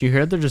Do you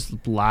hear they're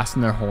just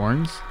blasting their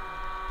horns?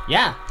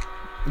 Yeah.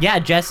 Yeah,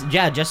 Jess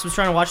was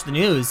trying to watch the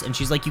news, and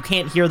she's like, you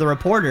can't hear the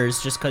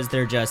reporters just because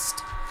they're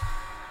just...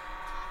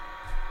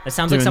 It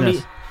sounds like somebody...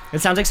 this. It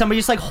sounds like somebody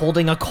just, like,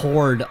 holding a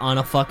chord on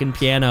a fucking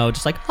piano,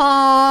 just like,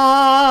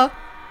 ah.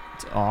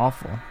 It's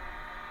awful.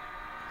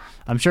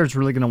 I'm sure it's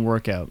really going to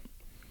work out.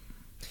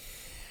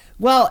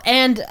 Well,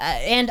 and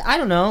I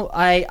don't know.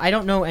 I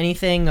don't know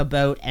anything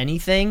about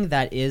anything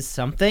that is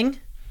something.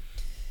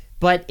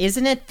 But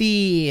isn't it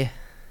the...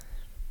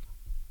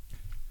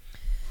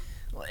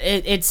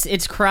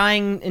 It's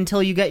crying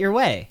until you get your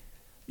way.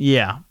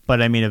 Yeah,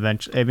 but I mean,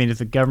 eventually, if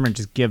the government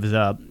just gives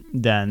up,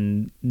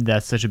 then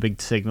that's such a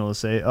big signal to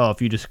say, oh,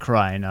 if you just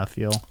cry enough,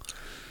 you'll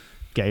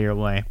get your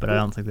way. But I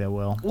don't think they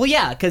will. Well,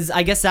 yeah, because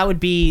I guess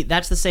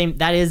that's the same.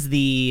 That is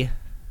the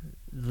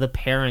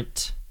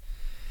parent.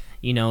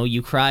 You know,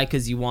 you cry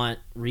because you want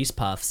Reese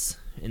Puffs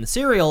in the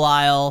cereal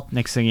aisle.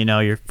 Next thing you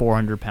know, you're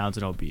 400 pounds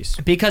and obese.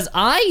 Because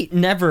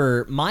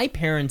my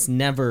parents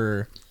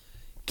never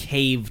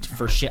caved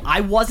for shit. I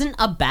wasn't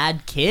a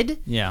bad kid.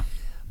 Yeah.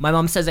 My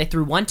mom says I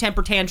threw one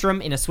temper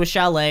tantrum in a Swiss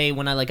Chalet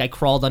when I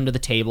crawled under the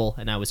table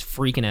and I was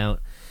freaking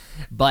out.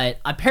 But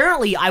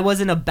apparently I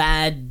wasn't a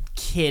bad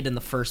kid in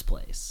the first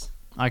place.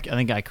 I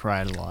think I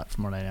cried a lot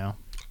from what I know.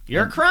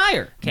 You're a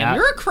crier, Cam.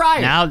 You're a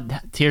crier. Now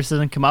tears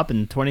doesn't come up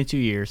in 22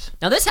 years.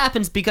 Now this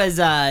happens because,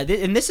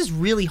 and this is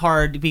really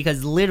hard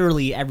because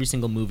literally every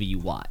single movie you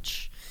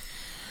watch.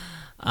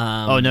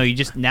 Oh no, you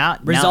just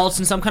results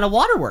in some kind of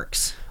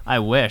waterworks. I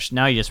wish.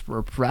 Now you just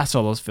repress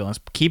all those feelings.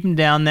 Keep them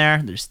down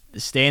there. They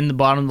stay in the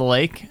bottom of the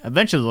lake.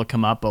 Eventually they'll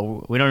come up,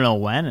 but we don't know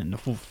when, and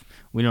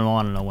we don't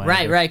want to know when.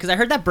 Right. Because I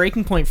heard that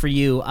breaking point for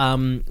you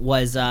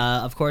was,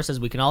 of course, as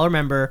we can all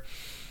remember,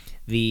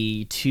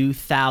 the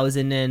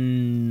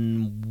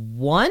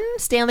 2001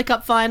 Stanley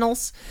Cup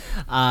Finals.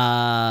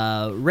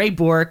 Ray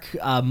Bourque,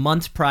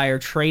 months prior,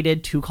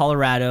 traded to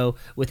Colorado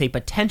with a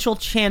potential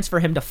chance for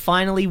him to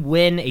finally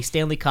win a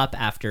Stanley Cup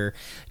after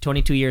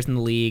 22 years in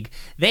the league.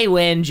 They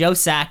win. Joe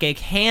Sakic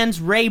hands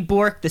Ray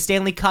Bourque the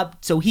Stanley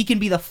Cup so he can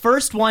be the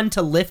first one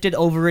to lift it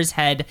over his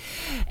head.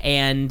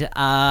 And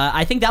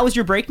I think that was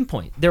your breaking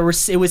point. It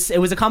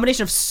was a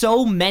combination of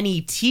so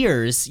many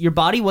tears, your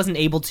body wasn't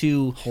able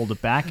to hold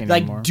it back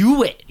anymore.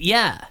 Do it.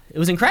 Yeah, it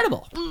was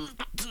incredible.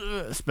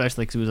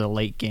 Especially because it was a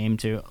late game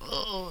too.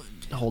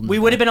 We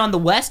would have been on the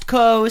West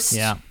Coast.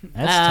 Yeah,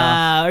 that's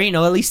tough. Or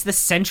at least the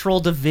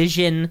Central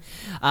Division.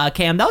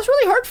 Cam, that was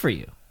really hard for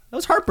you. That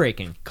was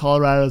heartbreaking.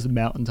 Colorado's a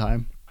mountain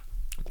time.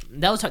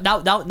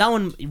 That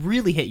one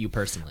really hit you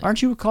personally.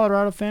 Aren't you a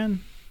Colorado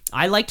fan?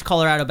 I liked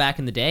Colorado back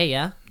in the day.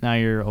 Yeah. Now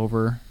you're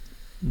over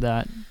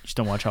that. Just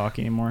don't watch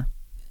hockey anymore.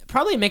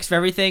 Probably a mix of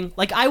everything.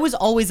 I was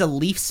always a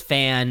Leafs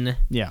fan.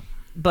 Yeah.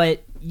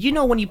 But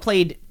when you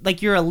played,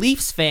 you're a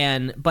Leafs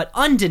fan, but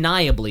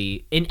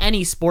undeniably, in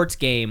any sports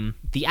game,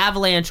 the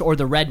Avalanche or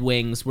the Red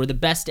Wings were the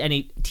best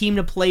any team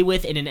to play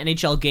with in an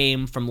NHL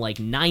game from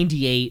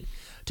 98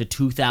 to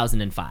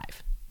 2005.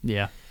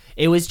 Yeah.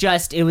 It was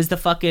the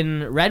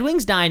fucking Red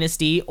Wings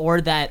dynasty or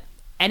that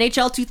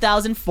NHL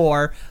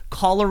 2004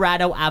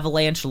 Colorado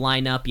Avalanche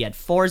lineup. You had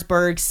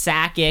Forsberg,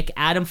 Sakic,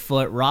 Adam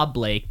Foote, Rob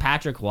Blake,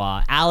 Patrick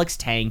Waugh, Alex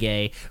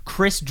Tanguay,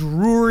 Chris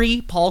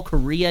Drury, Paul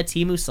Kariya,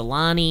 Teemu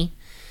Selanne.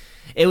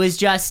 It was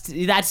that's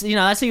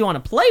who you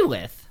want to play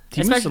with.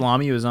 Teemu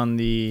Selanne was on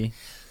the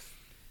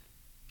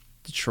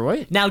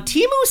Detroit. Now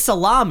Teemu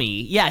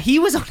Selanne, yeah, he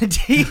was on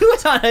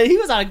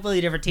a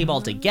completely different team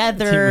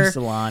altogether. Teemu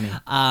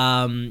Selanne.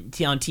 On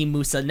Team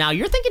Musa. Now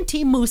you're thinking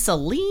Team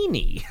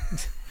Mussolini.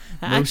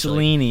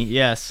 Mussolini,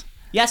 yes.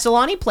 Yeah,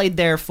 Selanne played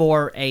there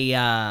for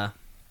a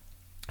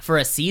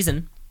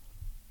season.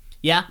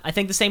 Yeah, I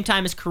think the same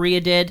time as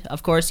Kariya did,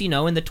 of course,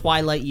 in the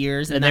twilight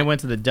years. And they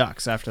went to the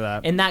Ducks after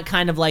that. And that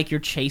kind of you're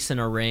chasing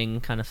a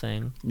ring kind of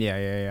thing.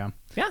 Yeah.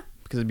 Yeah.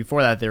 Because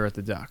before that, they were at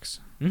the Ducks.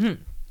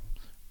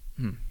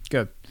 Mm-hmm.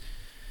 Good.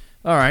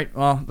 All right,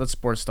 well, that's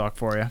sports talk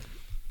for you.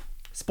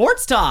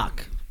 Sports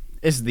talk!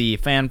 It's the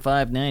Fan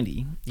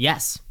 590.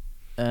 Yes.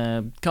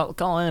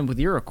 Call in with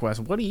your request.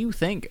 What do you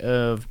think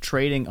of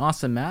trading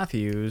Austin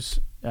Matthews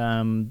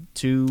to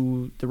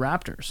the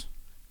Raptors?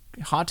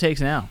 Hot takes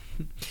now.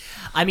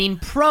 I mean,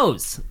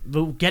 pros.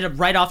 We'll get it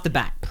right off the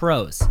bat.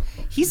 Pros.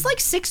 He's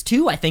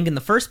 6'2", I think, in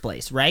the first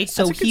place, right?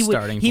 So that's a good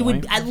starting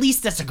point. At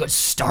least that's a good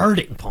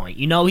starting point.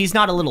 He's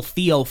not a little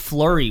Theo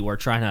Fleury we're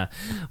trying to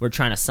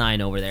sign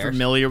over there.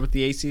 Familiar with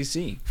the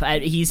ACC.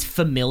 He's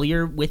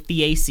familiar with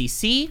the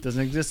ACC. Doesn't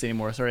exist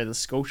anymore. Sorry, the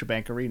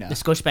Scotiabank Arena. The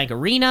Scotiabank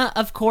Arena,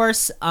 of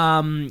course.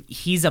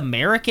 He's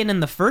American in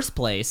the first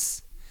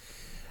place.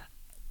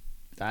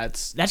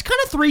 That's kind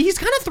of three. He's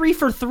kind of 3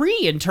 for 3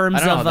 in terms I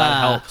don't know of if that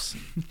helps.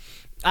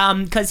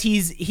 Because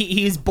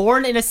he's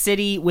born in a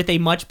city with a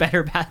much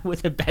better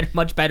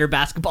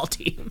basketball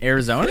team.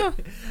 Arizona,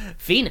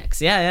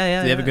 Phoenix.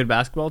 Yeah. Do they have a good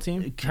basketball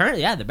team?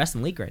 Currently, yeah, they're best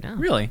in the league right now.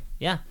 Really?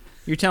 Yeah.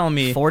 You're telling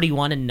me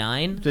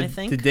 41-9. I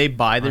think. Did they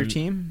buy their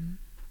team?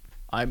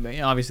 I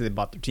mean, obviously they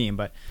bought their team,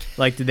 but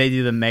did they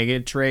do the mega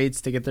trades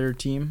to get their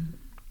team?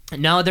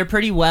 No, they're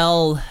pretty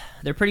well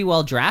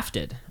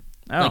drafted.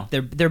 Like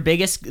their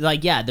biggest,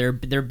 like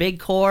their big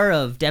core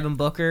of Devin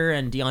Booker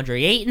and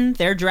DeAndre Ayton,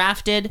 they're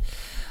drafted.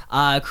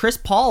 Chris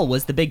Paul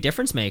was the big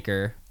difference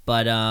maker,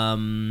 but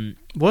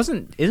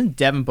isn't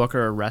Devin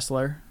Booker a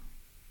wrestler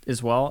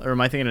as well, or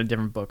am I thinking of a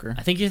different Booker?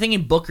 I think you're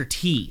thinking Booker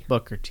T.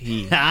 Booker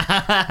T.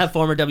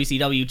 Former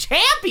WCW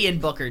champion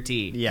Booker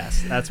T.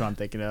 Yes, that's what I'm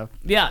thinking of.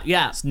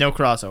 Yeah. It's no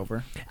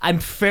crossover. I'm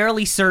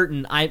fairly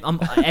certain.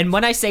 And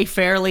when I say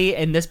fairly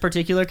in this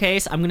particular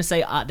case, I'm gonna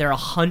say they're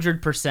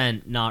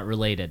 100% not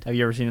related. Have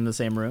you ever seen them in the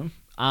same room?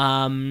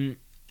 Oh,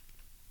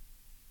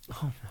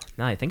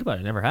 now I think about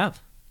it, I never have.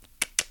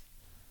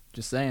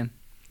 Just saying.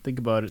 Think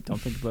about it. Don't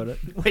think about it.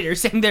 Wait, you're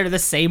saying they're the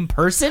same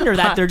person, or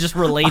that they're just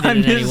related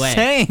in any way? I'm just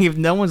saying, if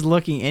no one's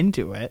looking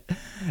into it,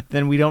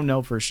 then we don't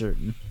know for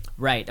certain.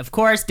 Right. Of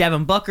course,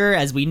 Devin Booker,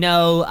 as we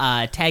know,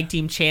 tag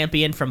team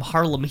champion from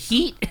Harlem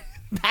Heat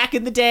back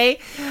in the day.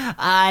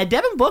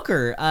 Devin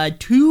Booker,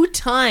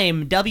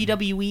 two-time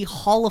WWE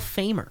Hall of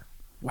Famer.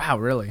 Wow,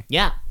 really?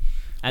 Yeah.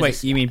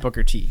 Wait, you mean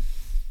Booker T?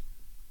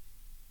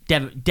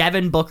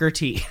 Devin Booker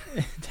T.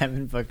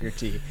 Devin Booker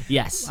T.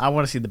 Yes. I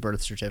want to see the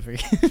birth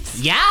certificate.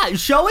 Yeah,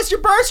 show us your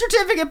birth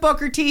certificate,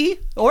 Booker T.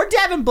 Or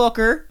Devin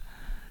Booker.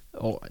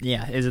 Oh,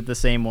 yeah. Is it the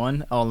same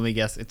one? Oh, let me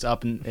guess. It's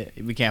up and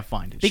we can't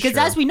find it. Because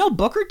as we know,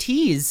 Booker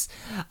T's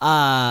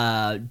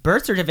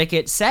birth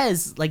certificate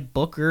says, like,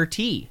 Booker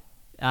T.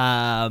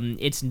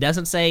 It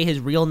doesn't say his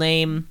real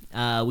name.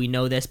 We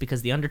know this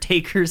because The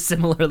Undertaker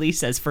similarly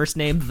says first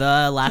name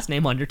The, last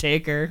name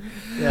Undertaker.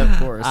 Yeah, of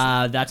course.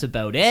 That's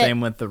about it. Same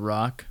with The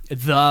Rock.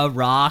 The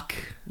Rock.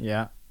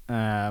 Yeah.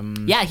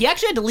 Yeah, he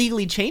actually had to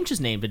legally change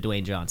his name to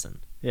Dwayne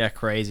Johnson. Yeah,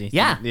 crazy.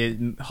 Yeah.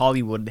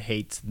 Hollywood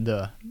hates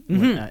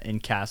in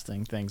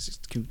casting things. It's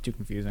too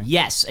confusing.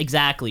 Yes,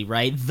 exactly,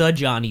 right? The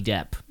Johnny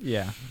Depp.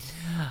 Yeah.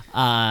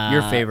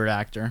 Your favorite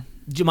actor.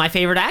 My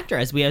favorite actor,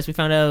 as we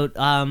found out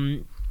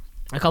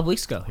a couple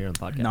weeks ago here on the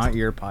podcast. Not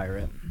your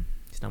pirate.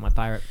 He's not my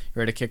pirate. You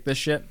ready to kick this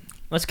shit?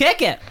 Let's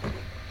kick it.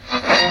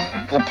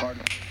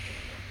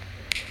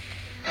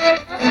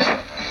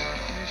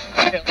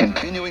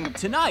 Continuing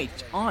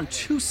tonight on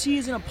Two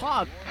C's in a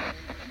Pod.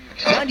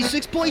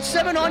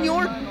 96.7 on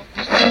your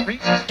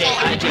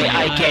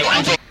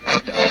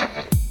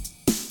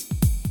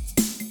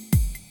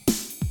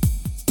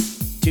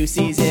Two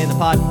C's in a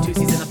pod, two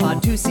C's in a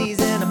pod, two C's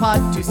in a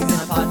pod, two C's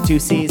in a pod, two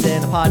C's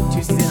in a pod, two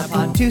C's in a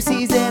pod, two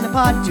C's in a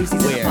pod, two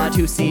C's in a pod,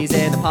 two C's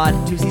in a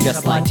pod, two C's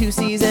just like two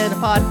C's in a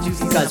pod, two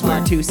C's because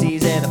we're two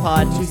C's in a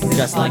pod, two C's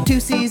just like two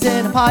C's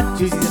in a pod,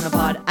 two C's in a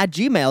pod at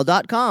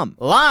gmail.com.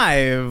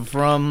 Live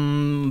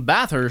from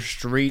Bathurst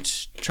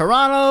Street,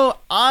 Toronto,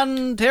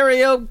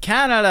 Ontario,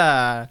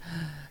 Canada.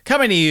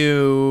 Coming to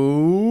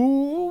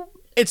you,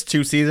 it's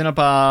Two C's in a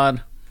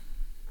Pod.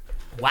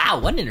 Wow,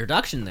 what an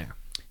introduction there.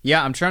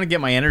 Yeah, I'm trying to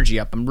get my energy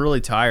up. I'm really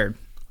tired.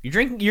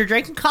 You're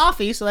drinking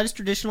coffee, so that is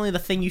traditionally the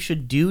thing you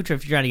should do if you're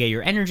trying to get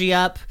your energy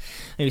up.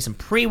 Maybe some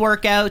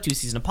pre-workout. Two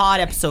C's in a Pod,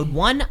 episode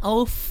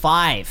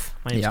 105.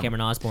 My name's Cameron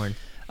Osborne.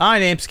 My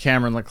name's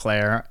Cameron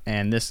LeClaire,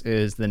 and this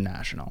is The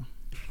National.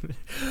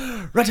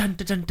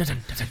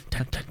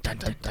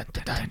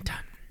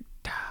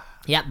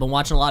 Yeah, been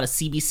watching a lot of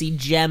CBC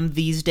Gem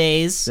these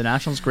days. The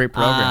National's a great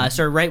program.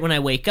 So right when I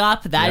wake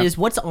up, that is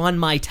what's on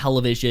my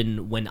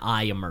television when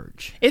I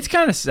emerge. It's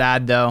kind of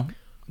sad, though.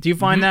 Do you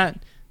find that?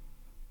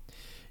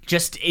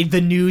 Just the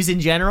news in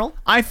general?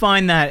 I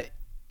find that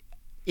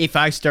if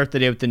I start the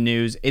day with the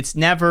news, it's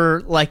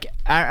never like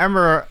I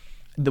remember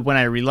when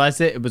I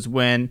realized it was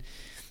when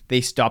they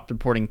stopped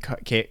reporting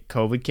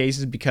COVID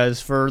cases, because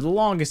for the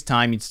longest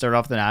time you'd start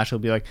off the National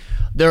be like,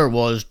 there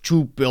was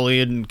 2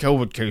 billion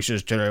COVID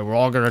cases today, we're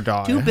all gonna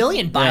die. 2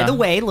 billion. By the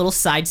way, little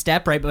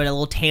sidestep, right? But a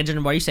little tangent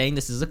on what you're saying.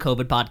 This is a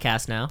COVID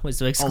podcast now.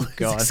 Oh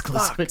God!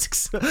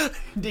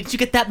 Did you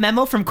get that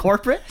memo from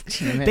corporate?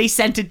 They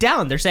sent it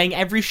down. They're saying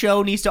every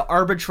show needs to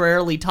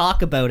arbitrarily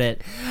talk about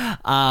it,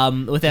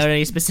 without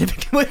any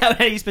specific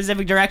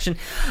direction.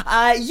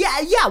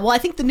 Yeah. Well, I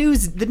think the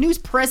news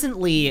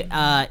presently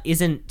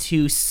isn't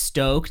too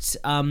stoked.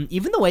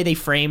 Even the way they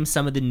frame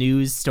some of the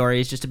news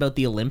stories just about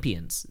the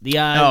Olympians.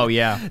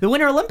 The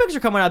Winter Olympics are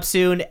coming up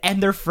soon,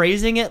 and they're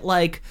phrasing it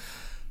like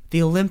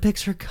the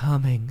Olympics are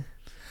coming.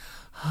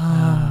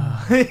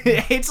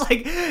 It's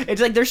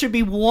like there should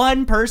be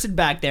one person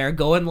back there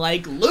going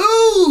like,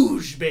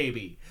 luge,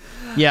 baby.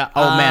 Yeah.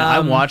 Oh man, I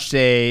watched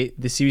the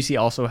CBC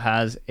also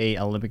has a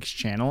Olympics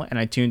channel, and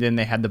I tuned in.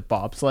 They had the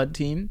bobsled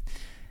team.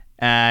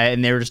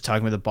 And they were just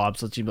talking about the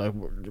bobsled team, like,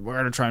 we're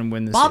going to try and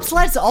win this.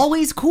 Bobsled's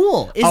always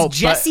cool. Is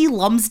Jesse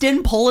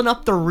Lumsden pulling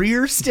up the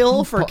rear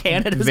still for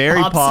Canada's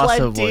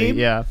bobsled team?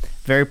 Yeah.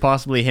 Very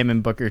possibly him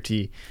and Booker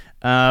T.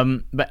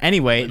 But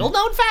anyway. Little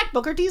known fact,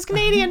 Booker T's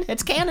Canadian.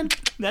 It's canon.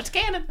 That's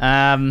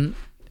canon.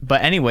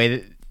 But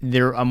anyway,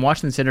 I'm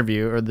watching this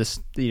interview, or this,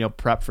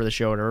 prep for the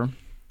show or whatever.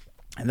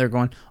 And they're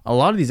going, a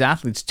lot of these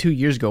athletes 2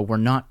 years ago were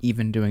not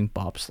even doing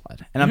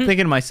bobsled. And I'm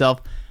thinking to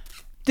myself,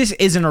 this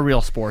isn't a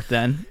real sport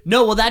then.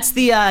 No, well, that's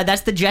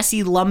the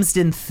Jesse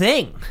Lumsden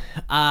thing.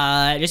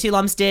 Jesse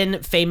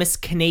Lumsden, famous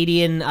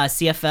Canadian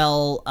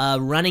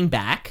CFL running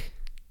back.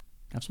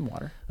 Have some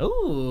water.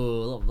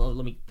 Ooh,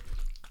 let me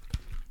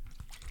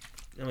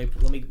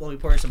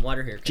pour some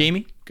water here.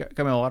 Jamie, got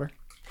me water.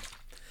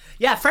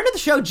 Yeah, friend of the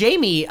show,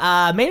 Jamie,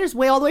 made his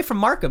way all the way from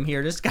Markham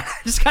here. Just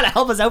gotta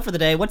help us out for the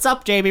day. What's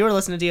up, Jamie? We're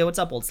listening to you. What's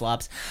up, old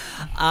slops?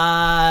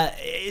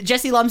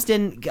 Jesse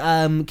Lumsden,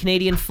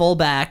 Canadian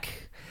fullback,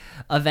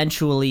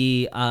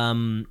 eventually,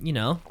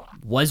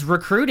 was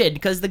recruited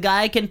because the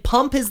guy can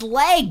pump his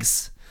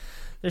legs.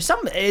 There's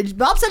some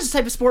bobsled's the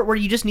type of sport where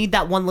you just need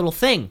that one little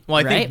thing. Well,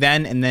 I right? think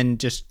then and then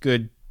just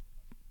good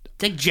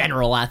It's like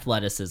general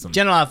athleticism.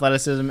 general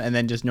athleticism, and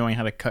then just knowing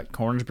how to cut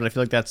corners. But I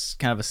feel like that's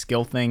kind of a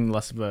skill thing,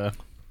 less of a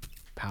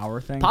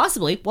power thing.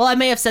 Possibly. Well, I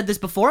may have said this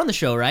before on the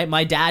show, right?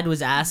 My dad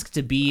was asked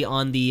to be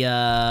on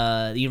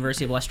the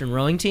University of Western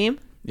rowing team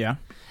Yeah.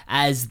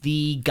 as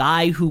the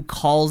guy who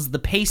calls the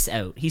pace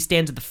out. He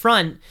stands at the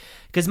front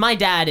because my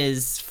dad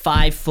is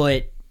 5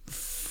 foot.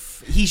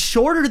 He's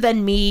shorter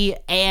than me,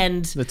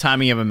 and The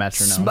timing of a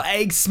metronome.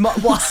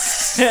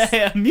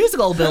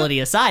 musical ability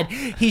aside,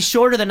 he's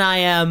shorter than I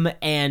am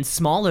and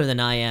smaller than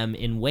I am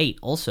in weight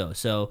also.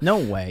 So No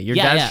way. Your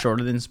Yeah, dad's yeah.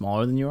 shorter than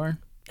smaller than you are?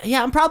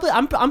 yeah,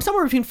 I'm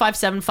somewhere between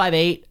 5'7",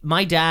 5'8".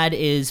 My dad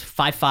is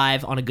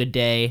 5'5" on a good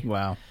day.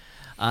 Wow.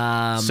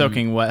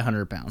 Soaking wet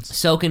 100 pounds.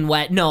 Soaking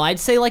wet. No, I'd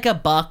say like a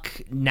buck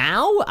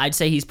now. I'd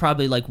say he's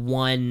probably like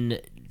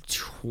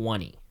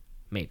 120,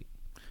 maybe.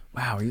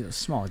 Wow, he's a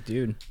small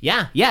dude.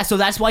 Yeah. So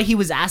that's why he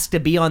was asked to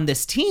be on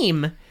this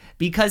team,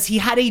 because he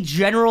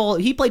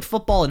played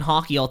football and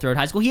hockey all throughout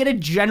high school. He had a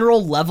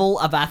general level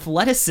of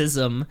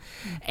athleticism,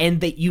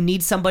 and that you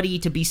need somebody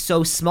to be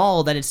so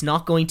small that it's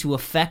not going to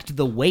affect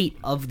the weight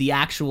of the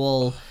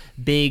actual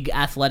big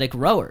athletic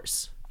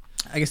rowers.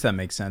 I guess that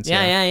makes sense.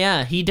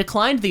 Yeah. He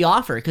declined the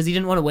offer because he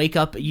didn't want to wake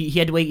up.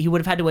 He would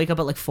have had to wake up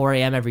at like 4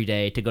 a.m. every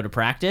day to go to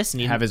practice.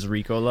 And Have his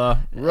Ricola.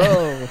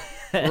 Row.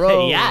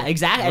 yeah,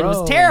 exactly. It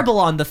was terrible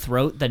on the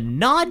throat, the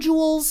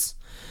nodules,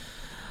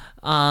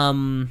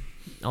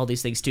 all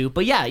these things too.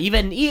 But yeah,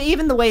 even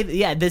the way,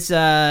 this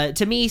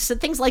to me, so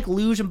things like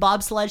luge and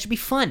bobsled should be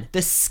fun.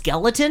 The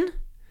skeleton,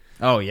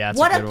 Oh, yeah.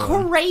 what a good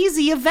one.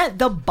 crazy event!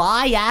 The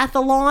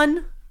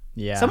biathlon.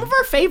 Yeah. Some of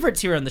our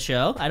favorites here on the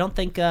show. I don't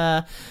think.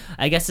 I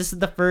guess this is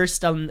the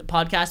first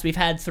podcast we've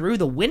had through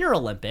the Winter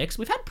Olympics.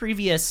 We've had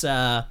previous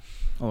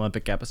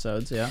Olympic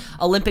episodes, yeah.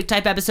 Olympic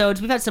type episodes.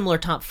 We've had similar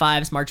top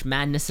fives, March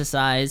Madness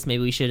size.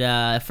 Maybe we should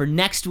for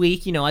next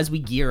week, as we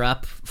gear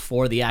up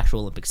for the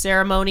actual Olympic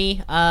ceremony.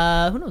 Who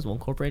knows? We'll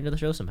incorporate into the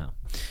show somehow.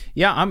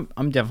 Yeah,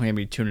 I'm definitely gonna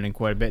be tuning in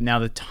quite a bit. Now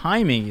the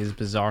timing is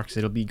bizarre because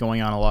it'll be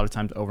going on a lot of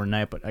times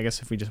overnight. But I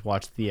guess if we just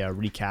watch the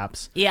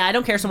recaps, Yeah, I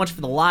don't care so much for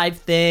the live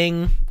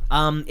thing.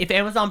 If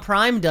Amazon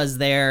Prime does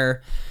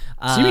their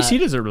CBC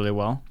does it really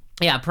well.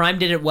 Yeah, Prime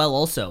did it well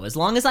also. As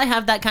long as I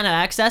have that kind of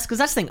access, because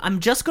that's the thing. I'm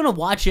just going to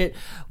watch it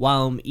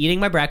while I'm eating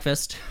my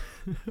breakfast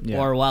Yeah.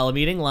 or while I'm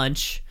eating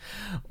lunch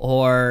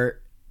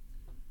or...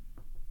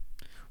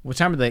 What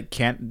time are the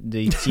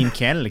Team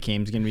Canada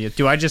games gonna be?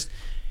 Do I just?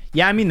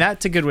 Yeah, I mean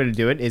that's a good way to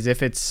do it. Is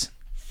if it's,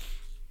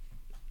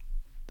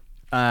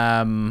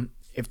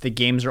 if the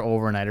games are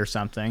overnight or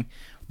something,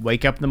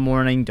 wake up in the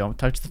morning, don't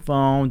touch the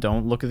phone,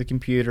 don't look at the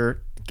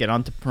computer, get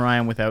onto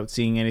Prime without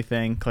seeing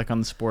anything, click on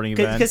the sporting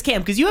event.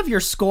 Because you have your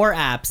Score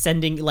app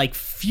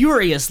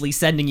furiously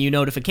sending you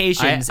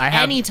notifications I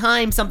have-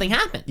 anytime something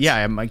happens.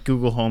 Yeah, my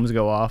Google Homes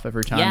go off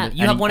every time. Yeah,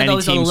 you have one of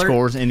those team alert-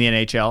 scores in the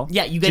NHL.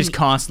 Yeah, you get just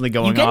constantly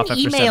going You get off an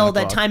after 7 email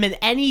that o'clock. time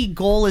any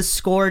goal is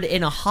scored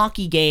in a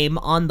hockey game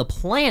on the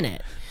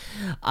planet.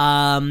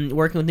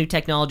 Working with new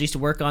technologies to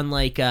work on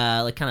like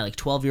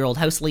 12-year-old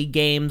house league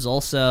games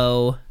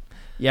also.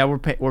 Yeah,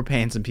 we're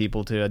paying some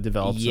people to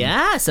develop.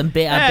 Yeah, some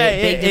big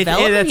Hey,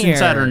 development that's here.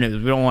 insider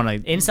news. We don't want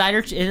to. Insider,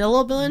 a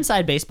little bit of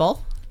inside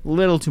baseball.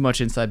 Little too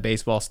much inside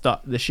baseball stuff.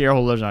 The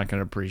shareholders aren't going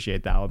to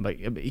appreciate that one, but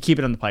keep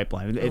it in the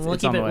pipeline.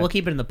 We'll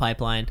keep it in the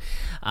pipeline.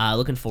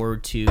 Looking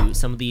forward to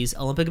some of these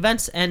Olympic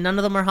events, and none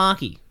of them are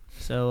hockey.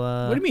 So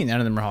What do you mean none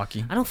of them are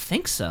hockey? I don't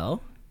think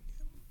so.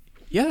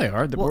 Yeah, they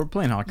are. We're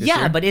playing hockey. This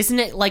Yeah, year. but isn't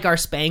it like our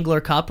Spangler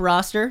Cup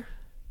roster?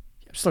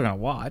 I'm still gonna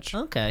watch.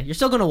 Okay, you're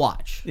still gonna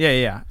watch.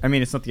 Yeah. I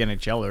mean, it's not the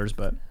NHLers,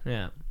 but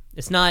Yeah,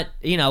 it's not.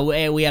 We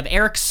have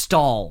Eric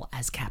Stahl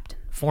as captain,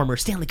 former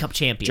Stanley Cup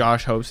champion.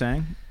 Josh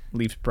Hosang,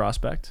 Leafs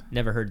prospect.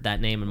 Never heard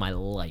that name in my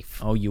life.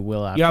 Oh, you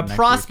will after You have next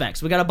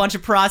prospects. We got a bunch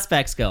of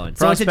prospects going.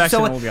 Prospects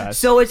so and old guys.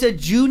 So it's a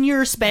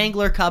junior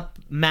Spangler Cup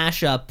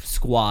mashup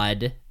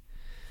squad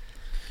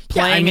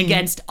playing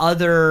against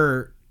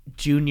other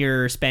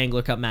junior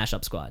Spangler Cup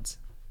mashup squads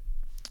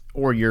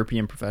week. Or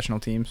European professional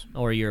teams.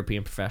 or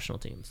European professional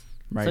teams.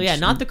 Right. So yeah,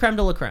 not the creme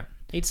de la creme.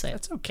 Hate to say it.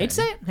 That's okay.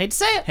 Hate to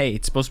say it. Hey,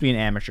 it's supposed to be an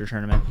amateur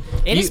tournament.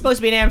 It is supposed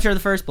to be an amateur in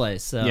the first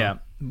place. So Yeah,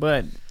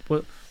 but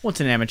what's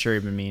an amateur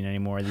even mean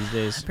anymore these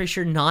days? pretty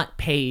sure not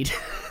paid.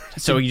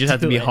 So you just have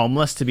to do be it.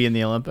 homeless to be in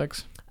the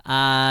Olympics?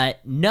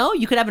 No,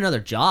 you could have another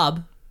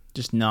job.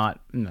 Just not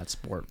in that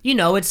sport.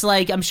 It's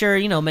like, I'm sure,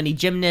 many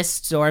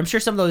gymnasts, or I'm sure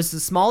some of those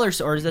smaller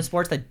or the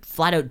sports that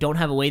flat out don't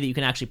have a way that you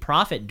can actually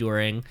profit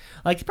during.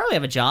 Like, you probably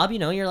have a job,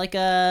 you're like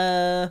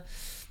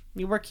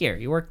You work here.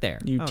 You work there.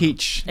 You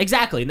teach.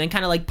 Exactly. And then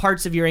kind of like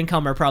parts of your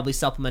income are probably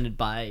supplemented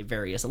by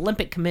various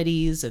Olympic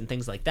committees and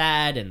things like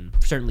that. And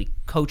certainly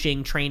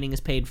coaching, training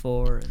is paid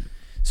for. And...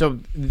 So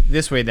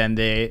this way then,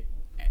 the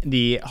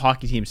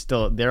hockey team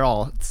they're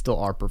all still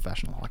are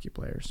professional hockey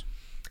players.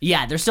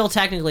 Yeah, they're still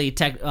technically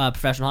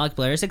professional hockey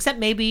players, except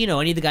maybe,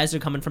 any of the guys that are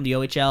coming from the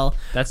OHL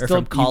or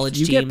from college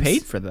you teams. get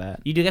paid for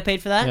that. You do get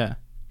paid for that? Yeah.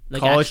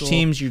 Like college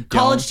teams, you don't.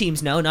 College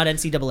teams, no, not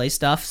NCAA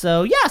stuff.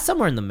 So, yeah,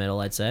 somewhere in the middle,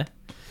 I'd say.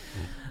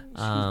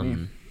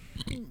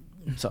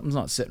 Something's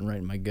not sitting right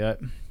in my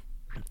gut.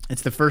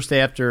 It's the first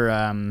day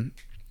after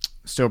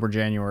sober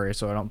January,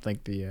 so I don't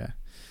think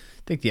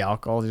the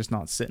alcohol is just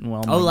not sitting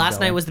well. Oh, last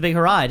night was the big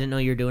hurrah. I didn't know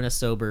you were doing a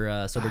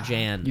sober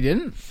Jan. You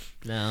didn't?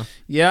 No.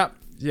 Yeah,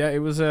 it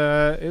was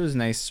a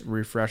nice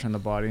refresh on the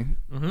body.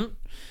 Mm-hmm.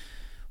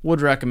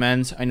 Would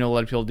recommend. I know a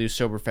lot of people do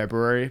sober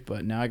February,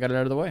 but now I got it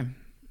out of the way,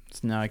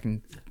 so now I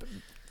can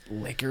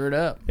liquor it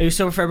up. It was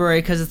sober February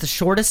because it's the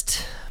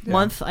shortest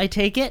month. I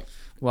take it.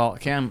 Well,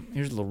 Cam,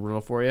 here's a little riddle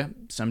for you.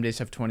 Some days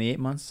have 28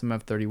 months, some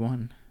have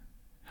 31.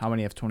 How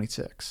many have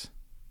 26?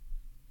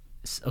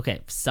 Okay,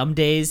 some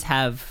days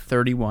have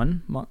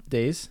 31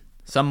 days.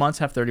 Some months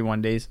have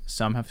 31 days.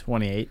 Some have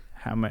 28.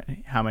 How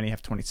many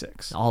have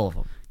 26? all of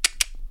them.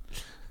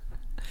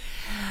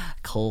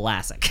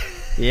 Classic.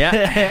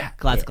 Yeah.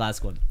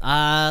 Classic one.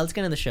 Let's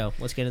get into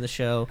the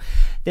show.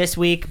 This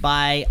week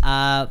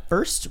by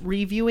first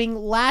reviewing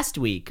last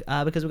week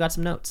because we got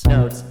some notes. We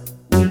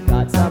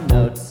got some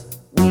notes.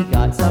 We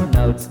got some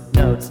notes.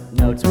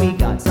 We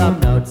got some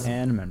notes.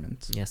 And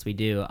amendments. Yes, we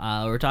do.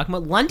 We're talking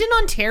about London,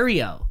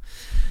 Ontario.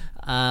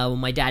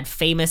 My dad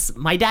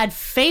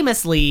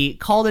famously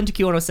called into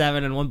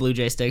Q107 and won Blue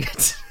Jays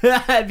tickets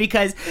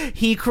because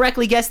he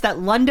correctly guessed that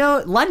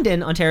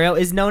London, Ontario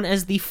is known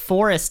as the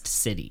Forest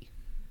City.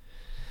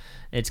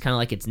 It's kind of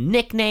like its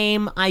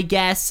nickname, I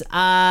guess.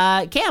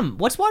 Cam,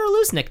 what's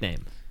Waterloo's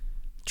nickname?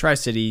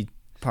 Tri-City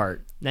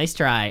part. Nice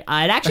try. It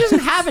actually doesn't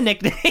have a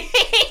nickname.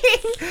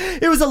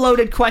 It was a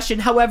loaded question.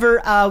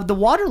 However, the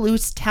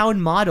Waterloo's town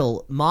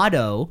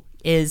motto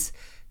is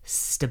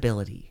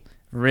stability.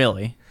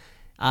 Really?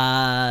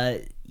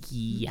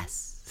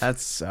 Yes. That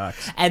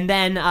sucks. And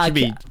then Should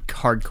be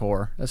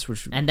hardcore. That's what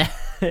should. And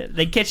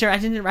the Kitchener. I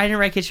didn't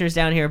write Kitchener's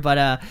down here,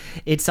 but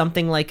it's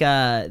something like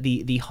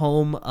the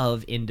home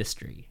of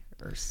industry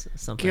or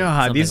something. God,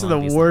 something these are the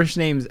along these worst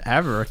names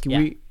ever. Can Yeah.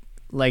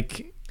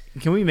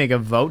 we make a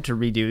vote to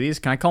redo these?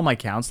 Can I call my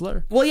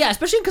counselor? Well, yeah,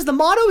 especially because the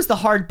motto is the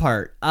hard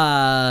part.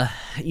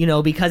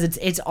 Because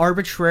it's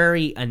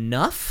arbitrary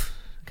enough,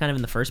 kind of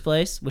in the first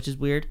place, which is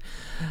weird.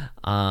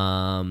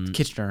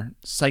 Kitchener,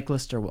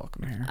 cyclists are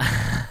welcome here.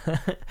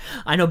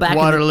 I know back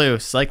Waterloo,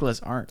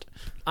 cyclists aren't.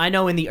 I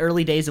know in the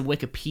early days of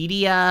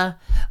Wikipedia,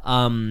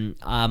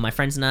 my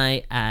friends and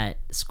I at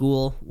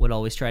school would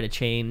always try to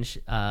change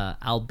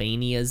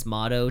Albania's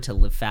motto to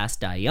 "Live Fast,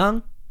 Die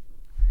Young."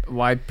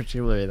 Why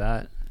particularly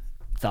that?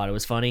 Thought it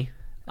was funny.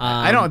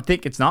 I don't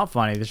think it's not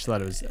funny. They just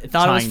thought it was.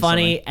 Thought it was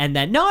funny, and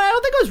then no, I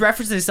don't think it was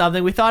referencing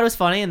something. We thought it was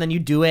funny, and then you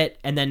do it,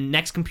 and then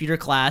next computer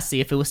class, see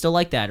if it was still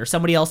like that, or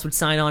somebody else would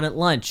sign on at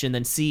lunch, and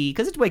then see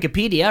because it's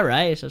Wikipedia,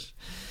 right? It's just,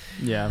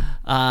 Yeah.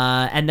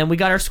 and then we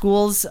got our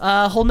school's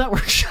whole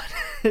network shut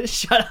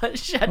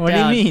down. What do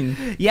you mean?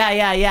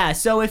 Yeah.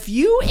 So if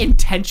you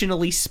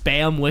intentionally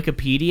spam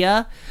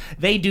Wikipedia,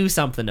 they do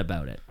something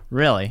about it.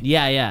 Really?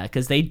 Yeah,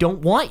 because they don't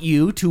want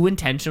you to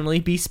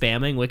intentionally be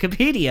spamming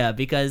Wikipedia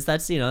because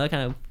that's, that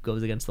kind of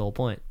goes against the whole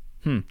point.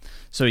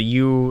 So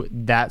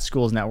that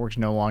school's network's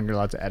no longer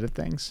allowed to edit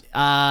things?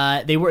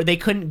 They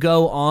couldn't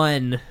go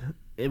on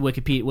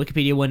Wikipedia.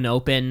 Wikipedia wouldn't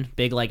open.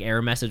 Big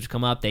error message would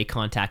come up. They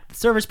contact the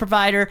service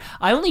provider.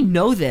 I only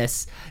know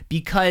this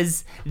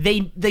because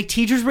the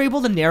teachers were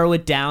able to narrow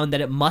it down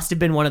that it must have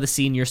been one of the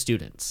senior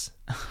students.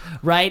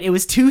 Right? It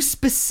was too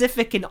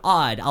specific and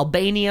odd.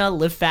 Albania,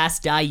 Live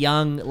Fast, Die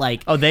Young,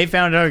 Oh, they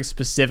found out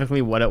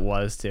specifically what it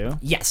was, too?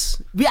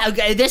 Yes. Yeah,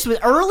 okay, this was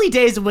early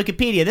days of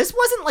Wikipedia. This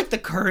wasn't like the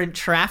current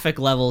traffic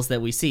levels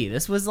that we see.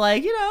 This was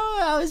it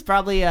was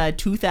probably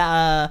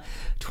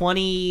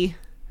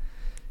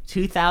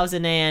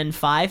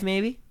 2005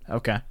 maybe.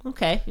 Okay.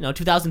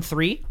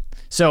 2003.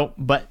 So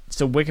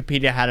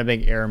Wikipedia had a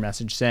big error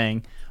message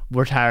saying,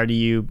 "We're tired of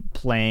you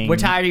playing. We're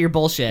tired of your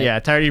bullshit." Yeah,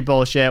 tired of your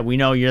bullshit. We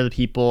know you're the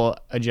people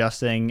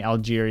adjusting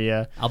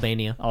Albania,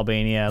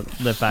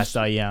 Live Fast,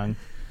 Die Young.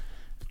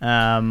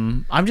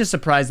 I'm just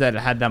surprised that it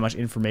had that much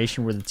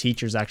information where the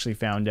teachers actually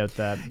found out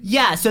that.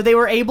 Yeah, so they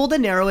were able to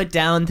narrow it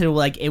down to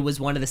it was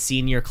one of the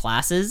senior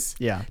classes.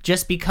 Yeah.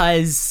 Just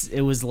because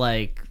it was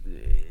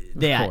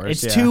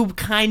it's yeah. too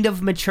kind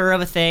of mature of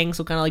a thing,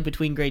 so kind of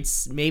between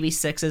grades maybe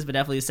 6s, but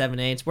definitely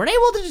 7-8s. Weren't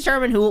able to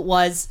determine who it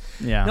was.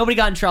 Yeah. Nobody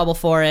got in trouble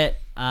for it,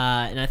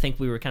 and I think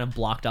we were kind of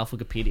blocked off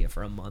Wikipedia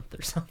for a month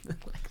or something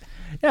like that.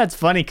 Yeah, it's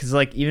funny because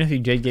even if you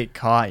did get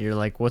caught, you're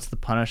like, "What's the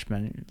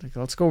punishment?" You're like,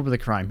 "Let's go over the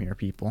crime here,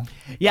 people."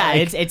 Yeah,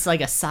 it's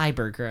like a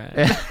cyber crime.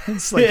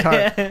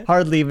 It's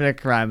hardly even a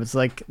crime. It's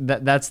like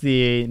that's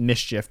the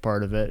mischief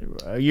part of it.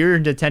 You're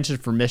in detention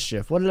for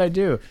mischief. What did I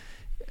do?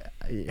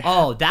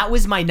 Oh, that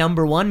was my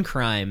number one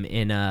crime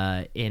in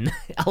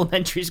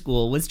elementary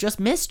school, was just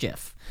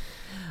mischief.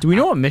 Do we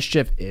know what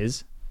mischief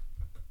is?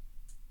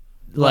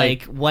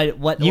 Like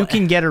what You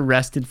can get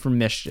arrested for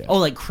mischief. Oh,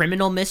 like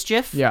criminal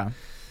mischief? Yeah.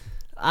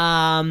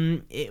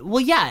 Well,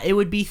 yeah, it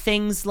would be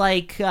things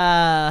like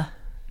I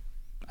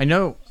don't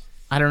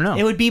know.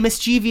 it would be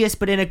mischievous,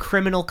 but in a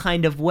criminal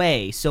kind of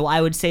way. So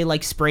I would say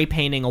like spray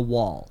painting a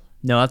wall.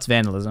 No, that's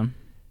vandalism.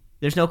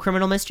 There's no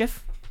criminal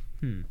mischief?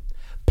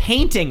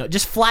 Painting,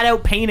 just flat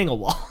out painting a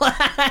wall.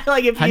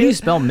 Like if How do you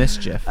spell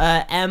mischief?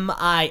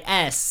 MISCHIEF.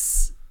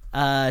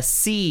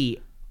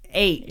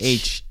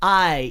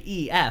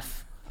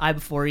 I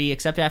before E,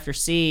 except after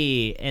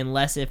C,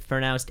 unless if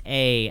pronounced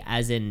A,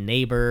 as in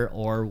neighbor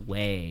or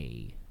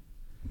way.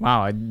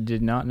 Wow, I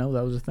did not know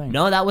that was a thing.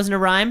 No, that wasn't a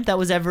rhyme that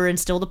was ever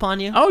instilled upon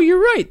you. Oh,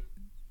 you're right.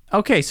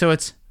 Okay, so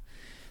it's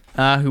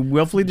who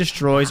willfully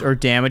destroys or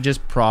damages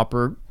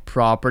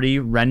property,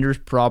 renders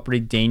property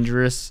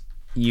dangerous,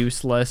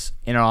 useless,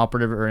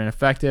 inoperative, or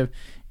ineffective,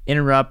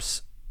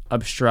 interrupts,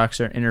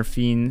 obstructs, or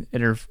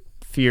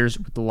interferes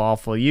with the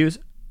lawful use,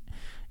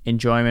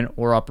 enjoyment,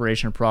 or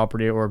operation of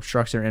property, or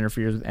obstructs or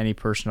interferes with any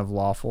person of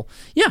lawful.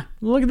 Yeah,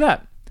 look at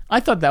that. I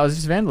thought that was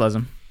just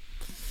vandalism.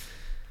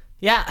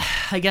 Yeah,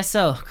 I guess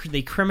so.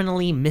 The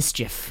criminally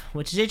mischief,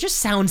 which it just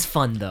sounds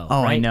fun though.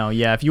 Oh, right? I know.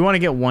 Yeah, if you want to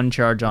get one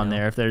charge on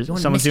there, if there's You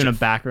want someone's doing a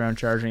mischief. background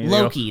charge, and you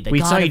Loki, go, the we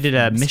god saw you of did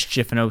a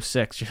mischief." mischief in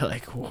 06. You're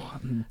like, whoa,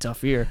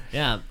 tough year.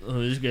 Yeah,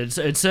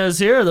 it says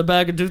here that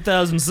back in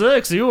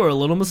 2006 you were a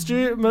little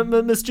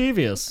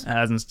mischievous. That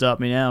hasn't stopped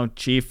me now,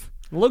 Chief.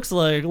 Looks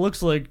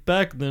like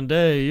back in the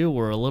day you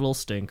were a little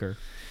stinker.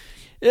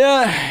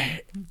 Yeah,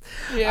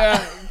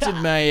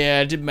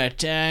 did my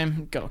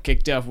time. Got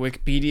kicked off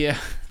Wikipedia.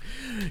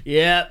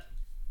 Yeah.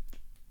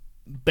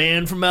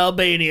 Banned from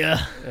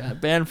Albania.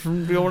 Banned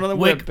from going on the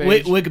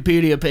webpage.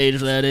 Wikipedia page,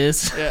 that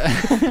is.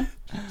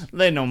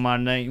 They know my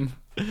name.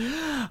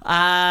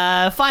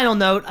 Final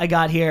note I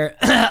got here.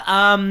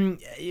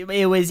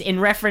 It was in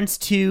reference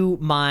to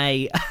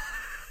my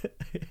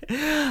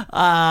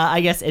I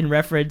guess in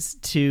reference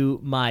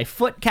to my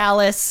foot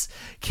callus.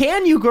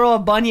 Can you grow a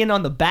bunion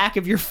on the back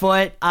of your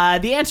foot?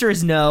 The answer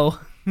is no.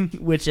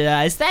 Which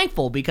is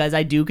thankful because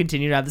I do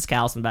continue to have this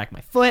callus on the back of my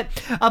foot.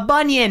 A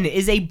bunion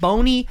is a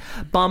bony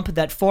bump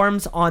that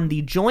forms on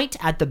the joint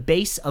at the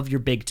base of your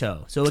big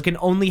toe, so it can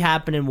only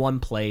happen in one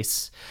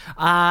place.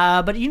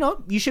 But you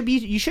should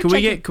Could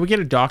we get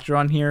a doctor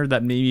on here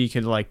that maybe you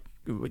could like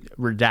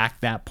redact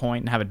that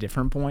point and have a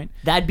different point?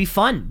 That'd be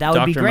fun. That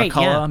would be Dr. great.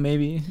 McCullough,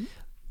 maybe.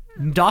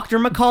 Dr.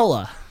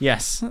 McCullough,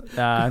 Yes,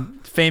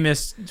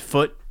 famous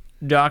foot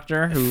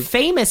doctor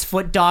famous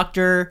foot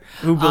doctor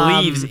who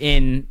believes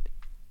in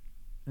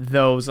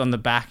those on the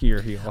back of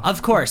your heel.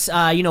 Of course,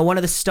 one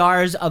of the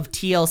stars of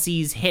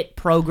TLC's hit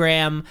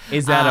program.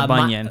 Is that a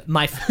bunion?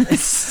 Which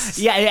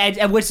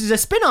is a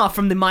spinoff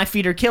from the My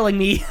Feet Are Killing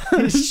Me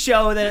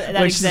show that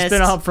Which exists. is a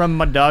spin-off from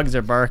My Dogs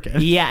Are Barking.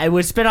 Yeah, it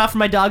was spin off from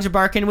My Dogs Are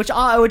Barking, which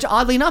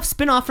oddly enough,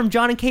 spin off from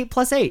John and Kate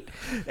Plus 8.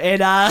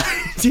 And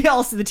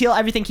TLC,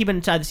 everything keeping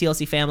inside the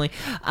TLC family.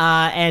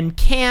 And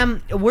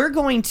Cam, we're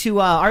going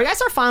to, our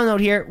final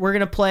note here, we're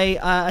going to play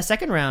a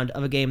second round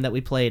of a game that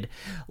we played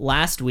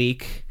last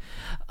week.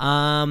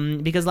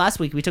 Because last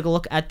week we took a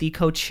look at the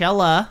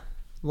Coachella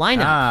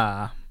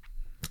lineup.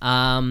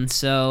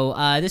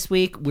 So this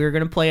week we're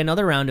gonna play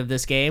another round of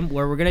this game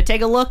where we're gonna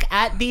take a look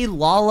at the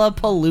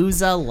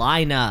Lollapalooza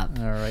lineup.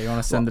 All right, you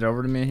want to send it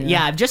over to me here?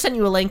 Yeah, I've just sent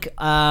you a link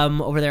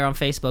over there on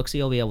Facebook, so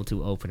you'll be able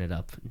to open it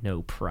up.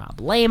 No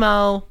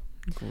problemo.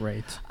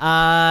 Great.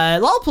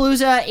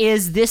 Lollapalooza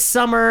is this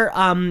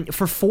summer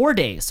for 4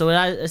 days. So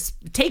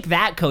take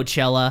that,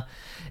 Coachella.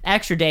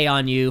 Extra day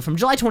on you from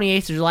July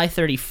 28th to July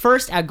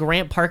 31st at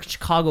Grant Park,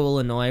 Chicago,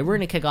 Illinois. We're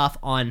going to kick off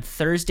on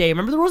Thursday.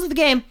 Remember the rules of the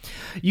game.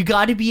 You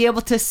got to be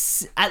able to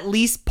at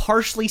least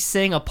partially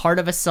sing a part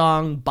of a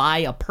song by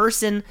a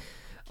person,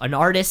 an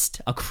artist,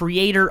 a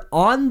creator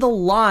on the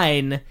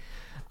line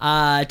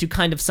to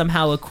kind of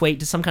somehow equate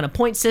to some kind of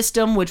point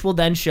system, which will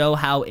then show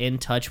how in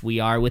touch we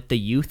are with the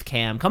youth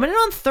cam. Coming in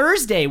on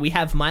Thursday, we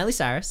have Miley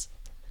Cyrus.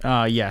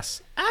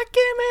 Yes. I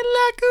came in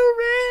like a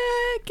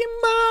wrecking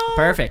ball.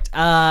 Perfect.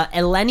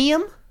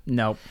 Elenium.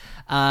 Nope.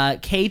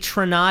 K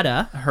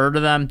Tronada. Heard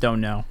of them?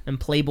 Don't know. And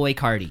Playboy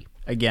Cardi.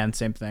 Again,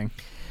 same thing.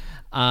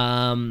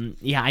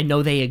 Yeah, I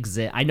know they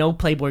exist. I know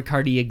Playboy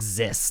Cardi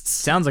exists.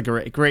 Sounds like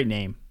a great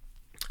name.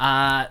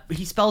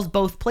 He spells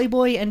both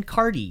Playboy and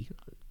Cardi.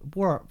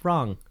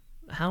 Wrong.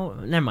 How?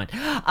 Never mind.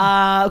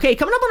 Okay,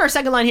 coming up on our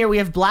second line here, we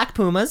have Black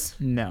Pumas.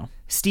 No.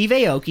 Steve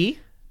Aoki.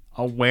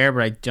 Aware,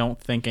 but I don't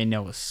think I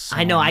know a song.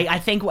 I know. I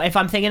think if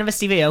I'm thinking of a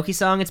Steve Aoki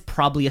song, it's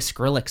probably a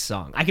Skrillex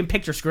song. I can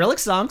picture Skrillex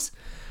songs.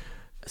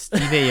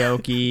 Steve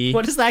Aoki.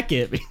 What does that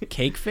give me?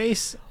 Cake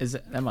Face?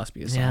 That must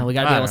be a song. Yeah, we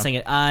gotta be able to sing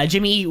it.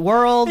 Jimmy Eat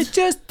World. It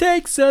just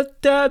takes a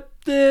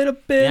little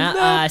bit.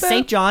 Yeah.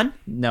 St. John.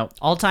 No.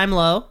 All Time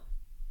Low.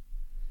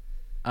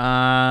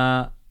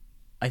 I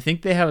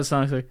think they have a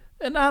song like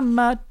And I'm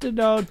at the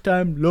all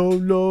time low,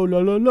 low,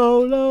 low, low,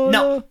 low, low.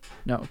 No.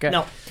 No, okay.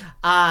 No.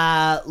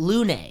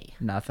 Lune.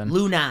 Nothing.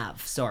 Lunav,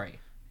 sorry.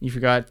 You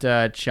forgot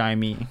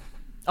Chimey.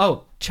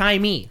 Oh,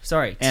 Chimey,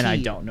 sorry. And I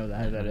T. don't know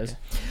that who that is.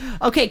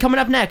 Okay, coming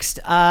up next,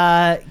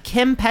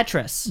 Kim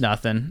Petras.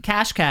 Nothing.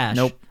 Cash.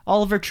 Nope.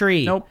 Oliver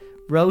Tree. Nope.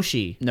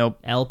 Roshi. Nope.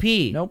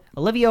 LP. Nope.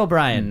 Olivia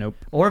O'Brien. Nope.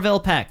 Orville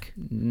Peck.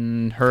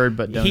 Heard,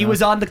 but don't He know.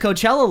 was on the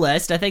Coachella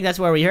list. I think that's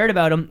where we heard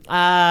about him.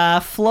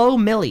 Flo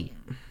Milli.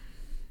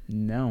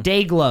 No.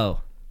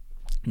 Dayglow.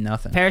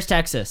 Nothing. Paris,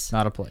 Texas.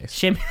 Not a place.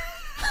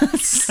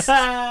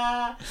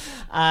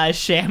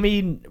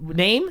 Shammy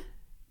name?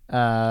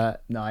 No,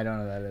 I don't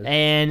know who that is.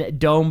 And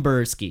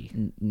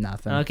Dombersky.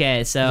 Nothing.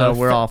 Okay, So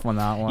we're off on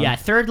that one. Yeah,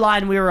 third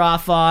line we were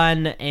off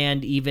on,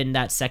 and even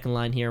that second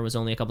line here was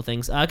only a couple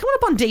things. Coming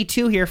up on day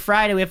 2 here,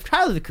 Friday, we have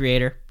Tyler, the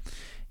Creator.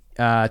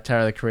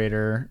 Tyler, the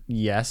Creator.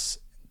 Yes.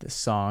 The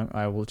song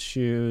I will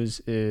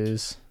choose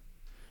is...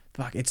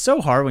 Fuck, it's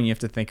so hard when you have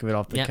to think of it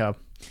off the cup.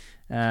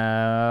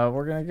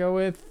 We're going to go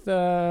with...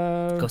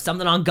 Go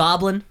something on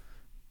Goblin.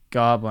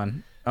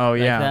 Goblin. Oh,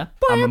 yeah. that.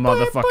 I'm a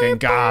motherfucking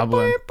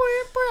goblin.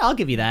 I'll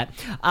give you that.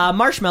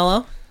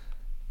 Marshmello.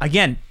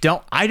 Again,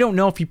 I don't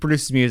know if he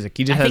produces music.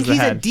 He just I has think the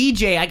he's head. a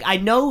DJ. I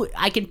know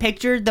I can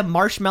picture the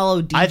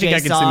Marshmello DJ I think I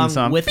can sing the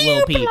song. with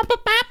Lil Peep.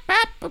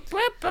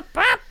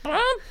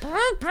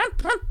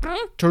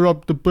 Turn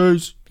up the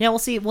bass. Yeah, we'll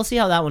see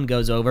how that one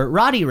goes over.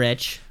 Roddy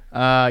Rich.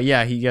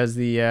 Yeah, he does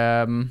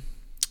the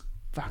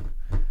fuck.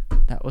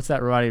 What's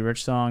that Roddy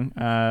Rich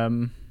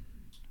song?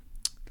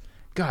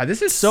 God,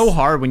 this is so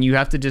hard when you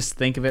have to just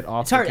think of it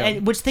off. It's hard.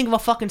 And which think of a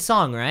fucking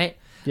song, right?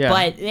 Yeah.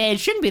 But it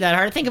shouldn't be that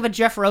hard. Think of a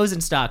Jeff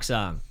Rosenstock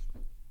song.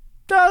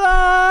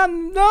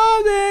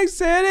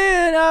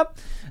 Sitting up.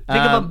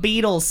 Think of a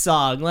Beatles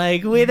song.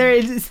 Like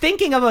whether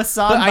thinking of a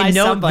song by I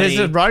know somebody.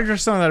 there's a Roddy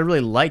Rich song that I really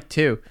like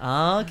too.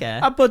 Oh, okay.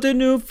 I put the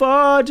new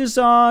Forges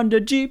on the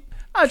Jeep.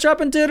 I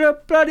chop into the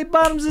bloody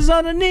bottoms is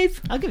underneath.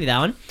 I'll give you that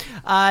one.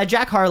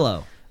 Jack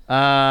Harlow.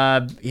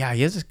 Yeah,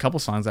 he has a couple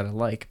songs that I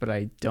like, but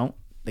I don't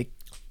like.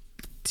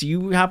 Do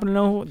you happen to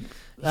know?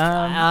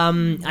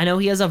 I know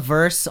he has a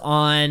verse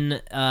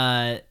on.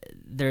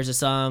 There's a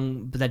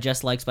song that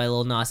Jess likes by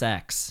Lil Nas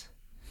X.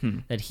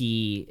 That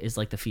he is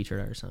like the featured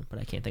artist on, but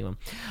I can't think of him.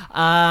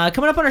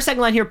 Coming up on our second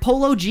line here,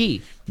 Polo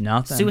G.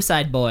 Nothing.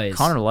 Suicide Boys.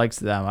 Connor likes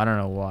them. I don't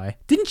know why.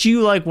 Didn't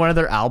you like one of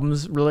their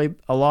albums really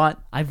a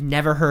lot? I've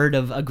never heard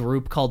of a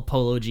group called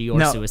Polo G or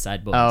No.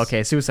 Suicide Boys. Oh,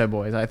 okay. Suicide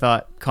Boys. I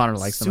thought Connor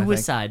likes them. I think.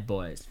 Suicide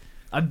Boys.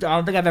 I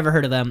don't think I've ever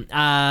heard of them.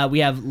 We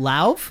have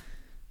Lauv.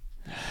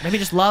 Maybe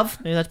just Love.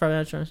 Maybe that's probably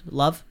not true.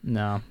 Love.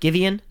 No.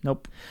 Givian.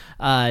 Nope.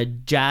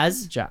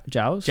 Jazz.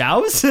 Jows?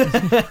 Jows.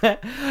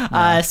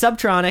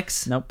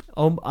 Subtronics. Nope.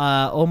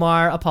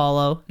 Omar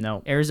Apollo.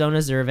 Nope. Arizona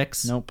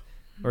Zervix. Nope.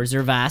 Or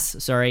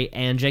Zervas, sorry,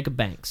 and Jacob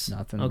Banks.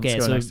 Nothing. Okay,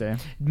 Let's go so next day.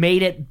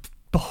 made it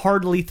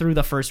hardly through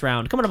the first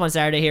round. Coming up on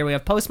Saturday here, we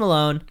have Post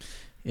Malone.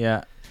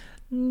 Yeah.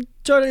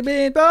 Charlie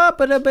Bean,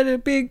 but a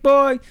big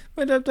boy,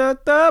 but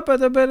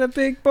a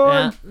big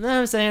boy. Yeah,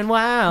 I'm saying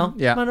wow.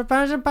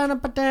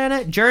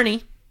 Yeah.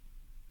 Journey.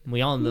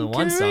 We all know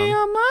one Carry song.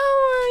 on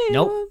my way.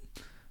 Nope.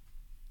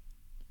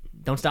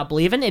 Don't Stop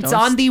Believing. It's Don't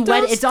on the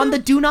Stop- it's on the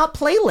Do Not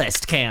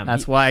playlist, Cam.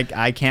 That's why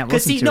I can't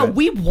Because listen see, to no, it.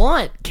 we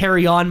want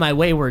Carry On My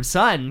Wayward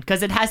Son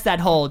because it has that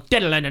whole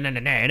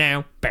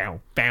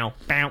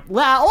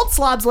well, old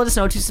slobs, let us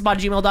know,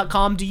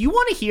 gmail.com. Do you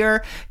want to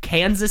hear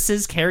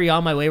Kansas's Carry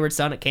On My Wayward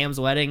Son at Cam's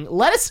wedding?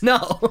 Let us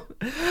know.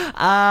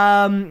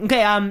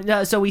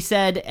 So we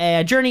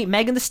said Journey,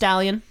 Megan Thee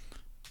Stallion.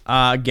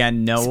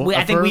 Again, no.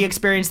 I think we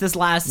experienced this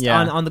last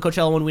Yeah. on the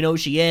Coachella one. We know who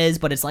she is,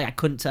 but it's like I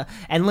couldn't.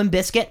 And Limp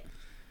Bizkit.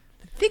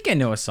 I think I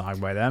know a song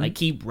by them. I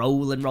keep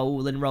rolling.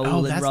 Oh,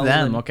 that's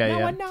them. Okay, no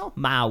yeah. one know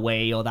my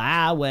way or the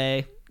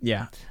highway.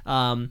 Yeah.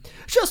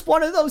 Just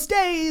one of those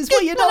days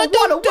where you don't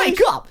want to wake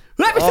up.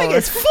 Everything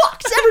is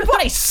fucked.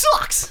 Everybody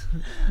sucks.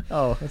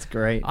 Oh, that's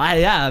great.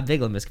 Yeah,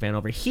 big Limp Bizkit fan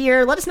over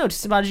here. Let us know.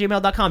 Just about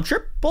gmail.com.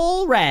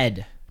 Triple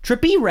Red.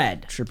 Trippy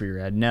Red. Trippy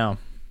Red. No.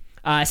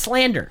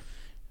 Slander.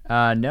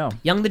 No.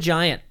 Young the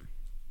Giant.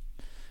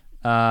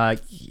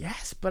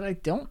 Yes, but I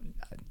don't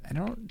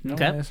know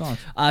Okay. any songs.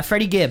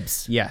 Freddie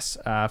Gibbs. Yes.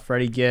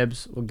 Freddie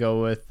Gibbs. We'll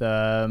go with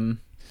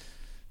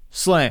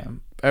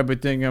Slam.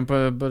 Everything. Okay.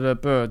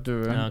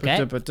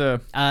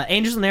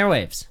 Angels and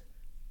Airwaves.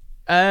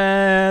 No,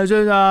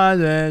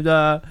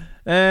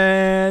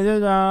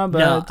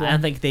 I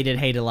don't think they did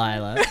Hey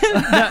Delilah.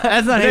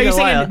 That's not Are you Hey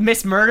singing Delilah.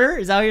 Miss Murder?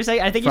 Is that what you're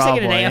saying? I think you're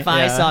singing an Probably,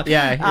 AFI yeah. song.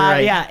 Yeah, you're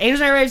right. Yeah,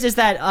 Angels and Airwaves is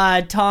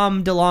that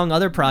Tom DeLonge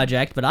other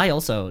project, but I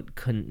also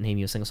couldn't name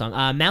you a single song.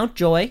 Mount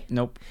Joy,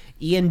 Nope.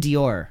 Ian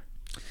Dior.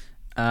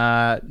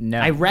 No.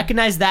 I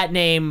recognize that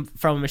name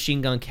from a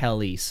Machine Gun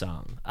Kelly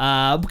song.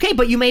 Okay,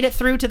 but you made it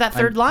through to that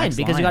third line next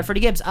because you line. got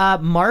Freddie Gibbs.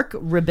 Mark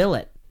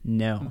Ribillet.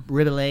 No.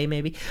 Ribillet,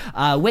 maybe.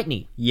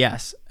 Whitney.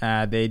 Yes.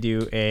 They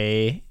do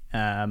a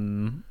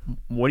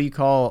what do you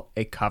call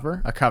a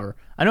cover? A cover.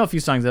 I know a few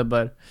songs of it,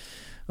 but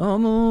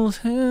Almost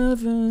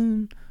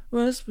Heaven,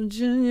 West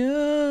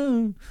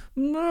Virginia,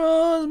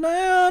 those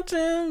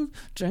mountains,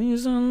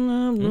 trees on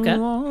the blue Okay.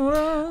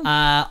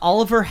 water.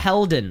 Oliver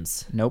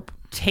Heldens, Nope.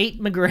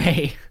 Tate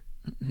McGray,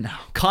 No.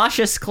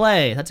 Cautious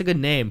Clay. That's a good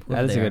name.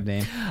 That is a good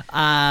name.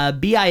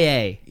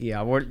 BIA,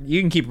 Yeah,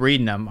 you can keep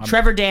reading them.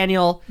 Trevor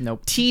Daniel,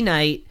 Nope. T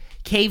Knight,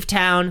 Cave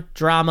Town,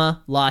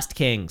 Drama, Lost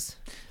Kings.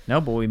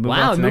 No, but we move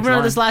Wow, on to the next moving on to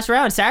line. this last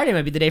round. Saturday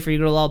might be the day for you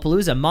to go to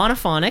Lollapalooza.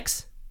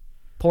 Monophonics,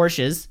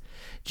 Porsches,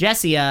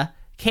 Jessia,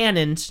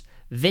 Cannons,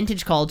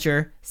 Vintage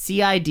Culture,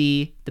 CID,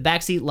 The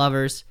Backseat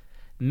Lovers,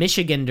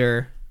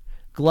 Michigander,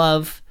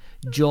 Glove,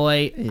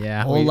 Joy,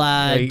 Yeah.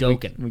 Ola we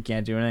Doken. we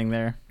can't do anything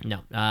there.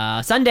 No.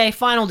 Sunday,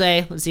 final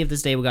day. Let's see if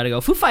this day we got to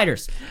go. Foo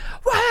Fighters.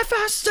 What if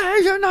I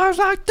say you're not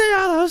like the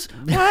others?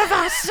 What if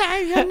I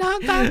say you're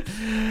not like...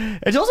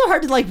 It's also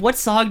hard to like what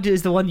song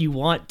is the one you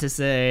want to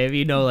say if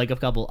you know like a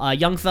couple.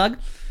 Young Thug.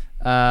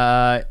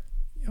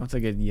 What's a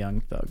good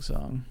Young Thug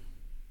song?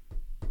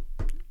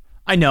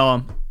 I know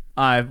him.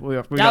 I'll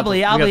believe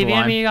you.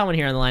 I mean, you got one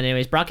here on the line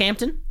anyways.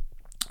 Brockhampton.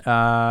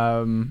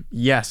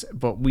 Yes,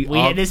 but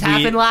This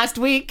happened last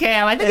week,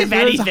 Cam. I think if It's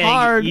anything,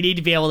 hard. you need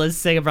to be able to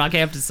sing a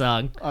Brockhampton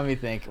song. Let me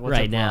think. What's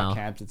Right a now.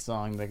 Brockhampton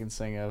song they can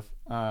sing of?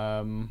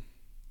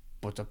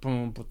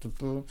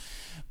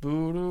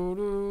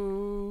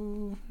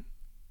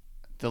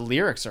 The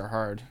lyrics are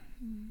hard.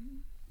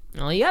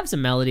 Well, you have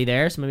some melody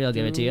there, so maybe I'll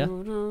give it to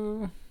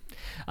you.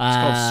 It's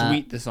called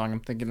Sweet, the song I'm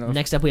thinking of.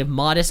 Next up, we have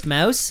Modest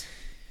Mouse.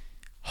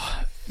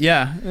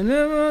 Yeah. We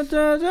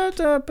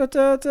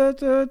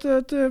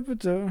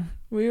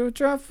were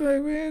traffic.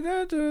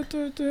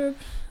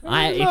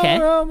 Okay.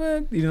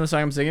 You know the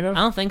song I'm singing of? I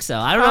don't think so.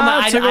 I don't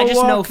know. I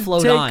just know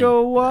Float On. Take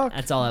a walk.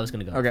 That's all I was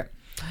going to go. Okay.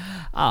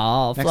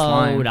 Oh, Next Float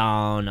line.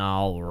 On.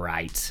 All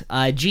right.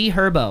 G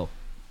Herbo.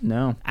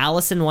 No.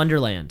 Alice in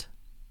Wonderland.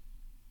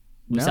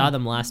 We No. saw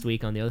them last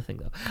week on the other thing,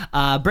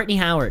 though. Brittany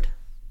Howard.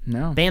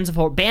 No.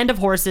 Band of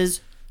Horses.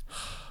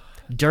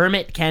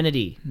 Dermot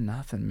Kennedy.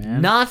 Nothing,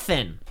 man.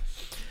 Nothing.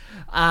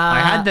 I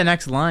had the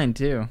next line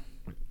too.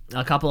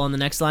 A couple on the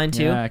next line,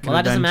 too. Yeah, I Well,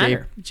 that doesn't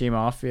matter. J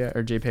Mafia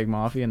or JPEG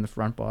Mafia in the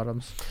front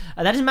bottoms.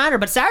 That doesn't matter,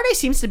 but Saturday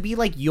seems to be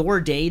like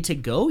your day to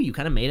go. You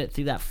kind of made it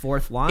through that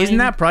fourth line. Isn't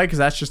that probably because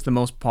that's just the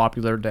most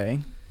popular day?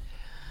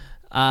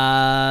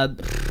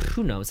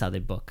 Who knows how they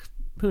book?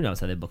 Who knows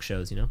how they book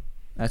shows, you know?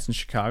 That's in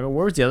Chicago.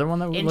 Where was the other one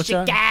that we In looked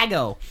at?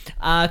 Chicago.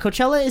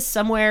 Coachella is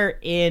somewhere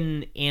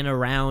in and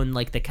around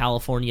like the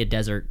California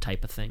desert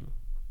type of thing.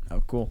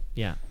 Oh, cool.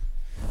 Yeah.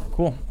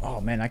 Cool.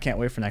 Oh, man, I can't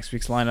wait for next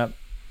week's lineup.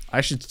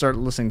 I should start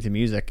listening to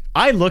music.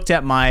 I looked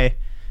at my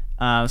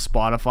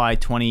Spotify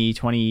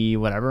 2020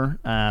 whatever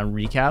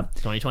recap.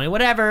 2020,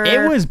 whatever.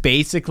 It was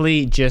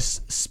basically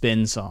just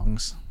spin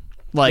songs.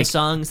 Like the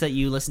songs that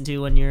you listen to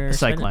when you're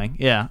cycling.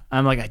 Yeah.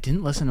 I'm like, I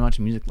didn't listen to much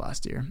music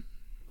last year.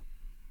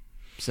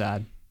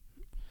 Sad.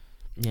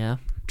 Yeah.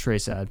 Trey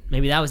sad.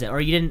 Maybe that was it. Or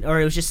you didn't, or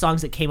it was just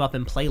songs that came up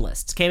in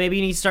playlists. Okay, maybe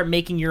you need to start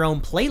making your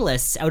own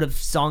playlists out of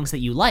songs that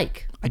you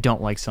like. I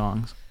don't like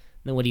songs.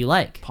 Then what do you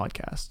like?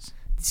 Podcasts.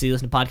 So you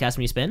listen to podcasts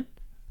when you spin?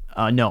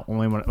 No,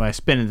 only when I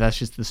spin it. That's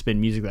just the spin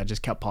music that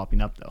just kept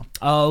popping up though.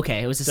 Oh,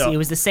 okay. It was So- it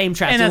was the same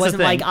track. and So it that's the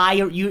wasn't like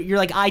thing. you're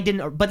like I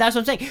didn't. But that's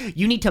what I'm saying.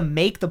 You need to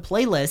make the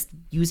playlist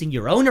using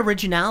your own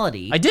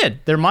originality. I did.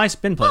 They're my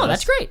spin playlists. Oh,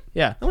 that's great.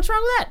 Yeah. And what's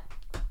wrong with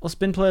that? Well,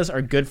 spin playlists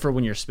are good for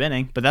when you're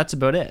spinning, but that's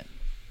about it.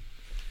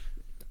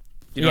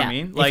 You know what I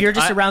mean? if you're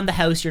just around the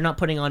house, you're not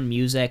putting on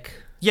music.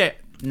 Yeah.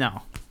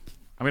 No.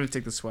 I'm gonna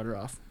take the sweater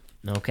off.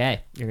 Okay,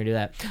 you're gonna do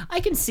that. I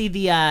can see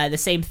the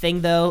same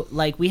thing though.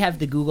 Like we have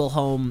the Google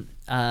Home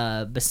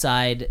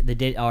beside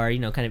the or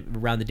kind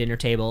of around the dinner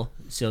table.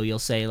 So you'll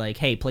say like,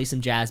 "Hey, play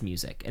some jazz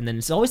music," and then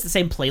it's always the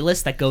same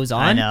playlist that goes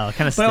on. I know, it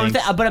kinda But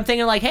stinks. but I'm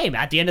thinking like, "Hey,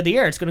 at the end of the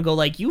year, it's gonna go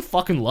like you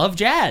fucking love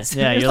jazz."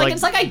 Yeah, it's you're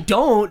like I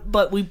don't,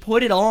 but we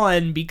put it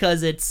on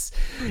because it's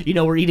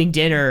we're eating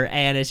dinner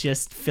and it's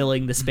just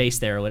filling the space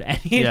there. And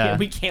Yeah.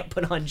 we can't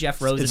put on Jeff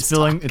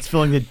Rosenstock. It's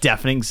filling the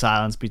deafening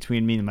silence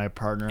between me and my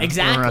partner.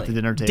 Exactly. When we're at the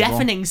dinner table.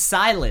 Deafening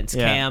silence,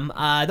 Yeah. Cam.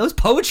 Those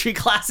poetry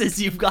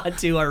classes you've gone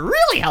to are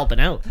really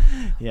helping out.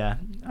 Yeah.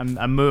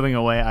 I'm moving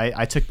away.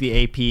 I took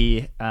the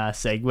AP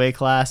Segway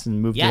class and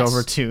moved Yes. it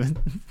over to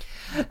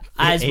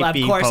As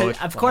AP of poetry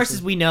course,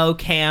 as we know,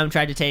 Cam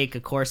tried to take a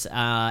course in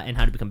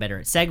how to become better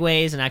at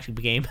segways, and actually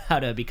became how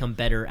to become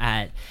better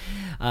at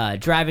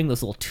driving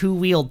those little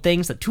two-wheeled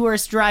things that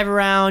tourists drive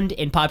around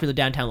in popular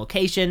downtown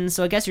locations.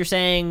 So I guess you're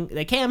saying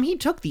that Cam, he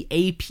took the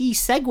AP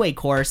Segway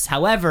course.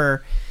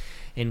 However,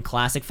 in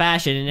classic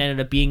fashion, it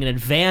ended up being an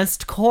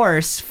advanced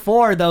course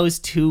for those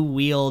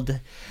two-wheeled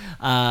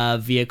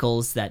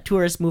vehicles that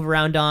tourists move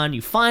around on.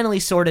 You finally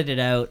sorted it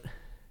out.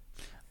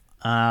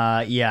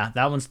 Yeah,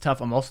 that one's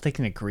tough. I'm also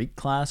taking a Greek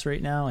class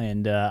right now,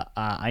 and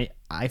I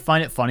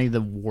find it funny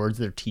the words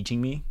they're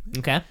teaching me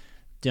Okay.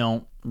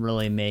 don't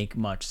really make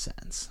much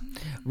sense.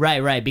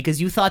 Right,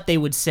 because you thought they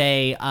would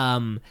say,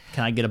 Can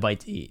I get a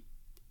bite to eat?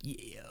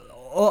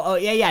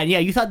 yeah.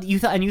 You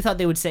thought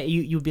they would say,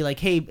 you'd be like,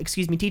 hey,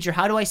 excuse me, teacher,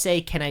 how do I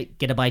say, can I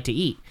get a bite to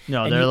eat?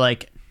 No, And they're you-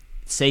 like,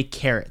 say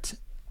carrot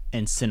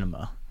and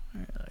cinema.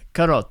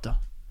 Carotto.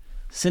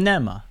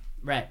 Cinema.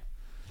 Right.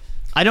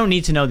 I don't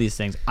need to know these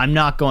things. I'm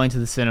not going to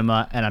the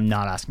cinema, and I'm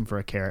not asking for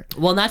a carrot.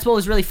 Well, and that's what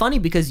was really funny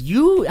because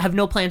you have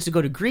no plans to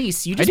go to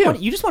Greece. You just do. want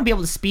to be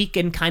able to speak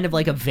in kind of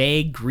like a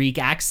vague Greek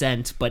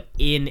accent, but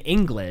in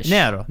English.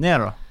 Nero.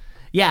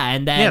 Yeah,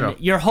 and then Nero.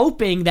 you're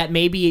hoping that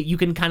maybe you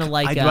can kind of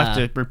like. I do have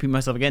to repeat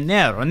myself again.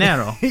 Nero.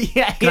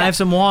 Yeah, Can I have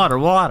some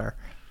water?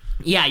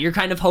 Yeah, you're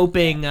kind of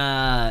hoping.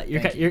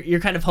 You're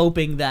kind of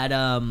hoping that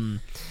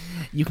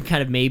you can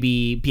kind of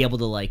maybe be able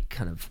to like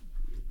kind of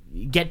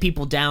get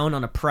people down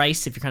on a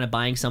price if you're kind of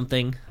buying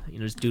something,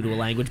 just due to a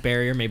language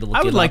barrier. Maybe look.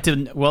 I would it like up.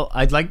 to. Well,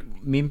 I'd like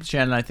me and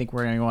Shannon. I think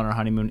we're gonna go on our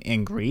honeymoon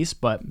in Greece,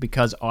 but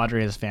because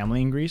Audrey has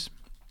family in Greece,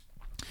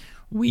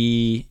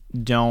 we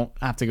don't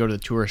have to go to the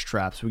tourist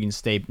traps. We can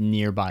stay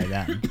nearby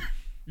them,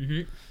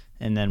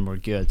 and then we're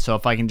good. So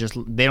if I can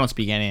they don't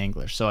speak any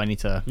English, so I need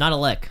to. Not a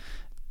lick.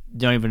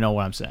 Don't even know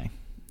what I'm saying.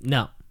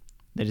 No.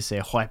 They just say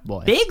white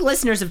boy. Big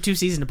listeners of 2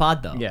 Seasons of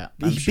Pod, though. Yeah,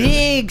 I'm sure.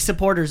 Big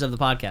supporters of the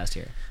podcast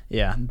here.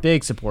 Yeah,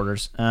 big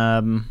supporters.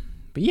 But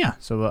yeah,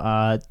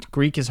 so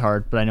Greek is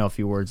hard, but I know a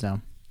few words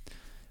now.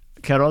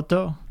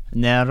 Karoto,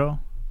 nero,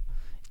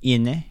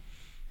 ine,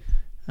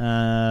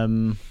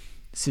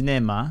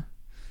 cinema.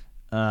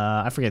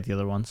 I forget the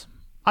other ones.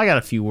 I got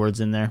a few words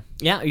in there.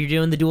 Yeah, you're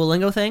doing the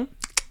Duolingo thing?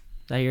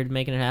 Is that you're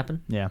making it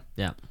happen? Yeah.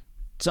 Yeah.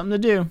 Something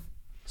to do.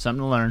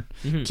 Something to learn.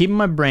 Keeping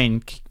my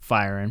brain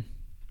firing.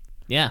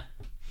 Yeah.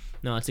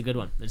 No, it's a good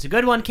one. It's a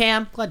good one,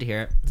 Cam. Glad to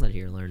hear it. Glad to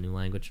hear you learn a new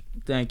language.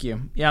 Thank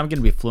you. Yeah, I'm going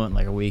to be fluent in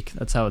like a week.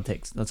 That's how it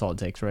takes. That's all it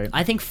takes, right?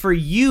 I think for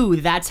you,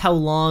 that's how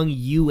long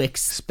you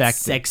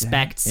Expect it.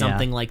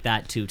 something Yeah. like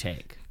that to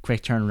take.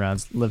 Quick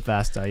turnarounds. Live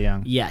fast, die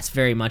young. Yes,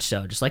 very much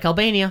so. Just like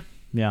Albania.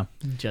 Yeah.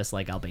 Just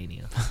like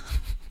Albania.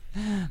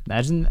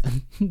 Imagine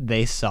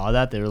they saw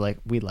that. They were like,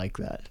 we like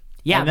that.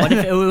 Yeah, And what then-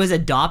 if it was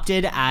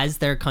adopted as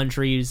their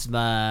country's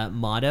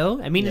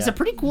motto? I mean, it's Yeah. a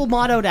pretty cool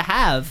motto to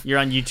have. You're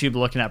on YouTube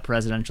looking at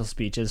presidential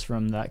speeches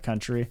from that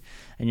country,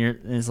 and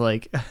it's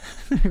like,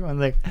 going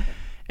like,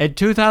 in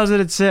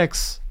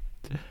 2006,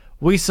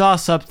 we saw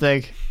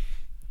something,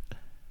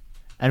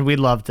 and we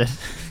loved it.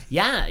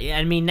 Yeah,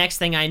 I mean, next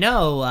thing I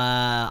know,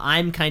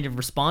 I'm kind of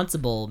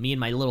responsible. Me and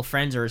my little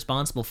friends are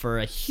responsible for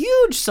a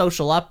huge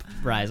social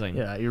uprising.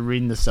 Yeah, you're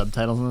reading the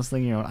subtitles on this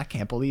thing. You're going, I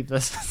can't believe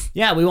this.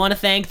 Yeah, we want to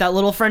thank that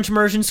little French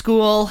immersion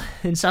school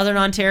in Southern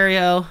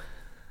Ontario.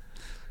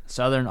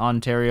 Southern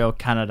Ontario,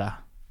 Canada.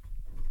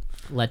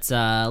 Let's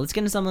get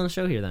into something on the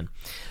show here then.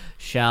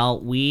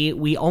 Shall we?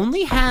 We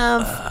only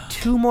have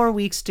 2 more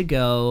weeks to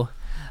go.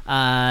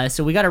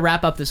 So we got to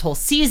wrap up this whole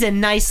season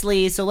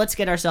nicely. So let's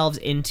get ourselves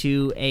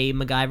into a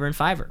MacGyver and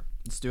Fiverr.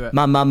 Let's do it.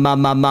 MacGyver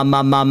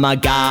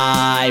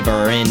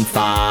in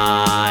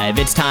 5.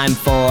 It's time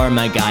for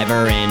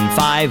MacGyver in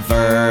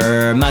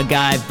Fiverr.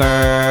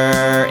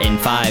 MacGyver in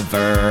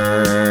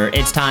Fiverr.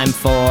 It's time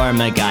for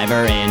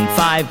MacGyver in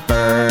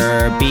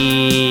Fiverr.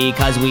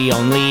 Because we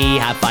only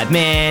have 5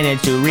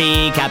 minutes to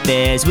recap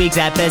this week's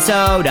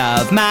episode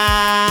of MacGyver.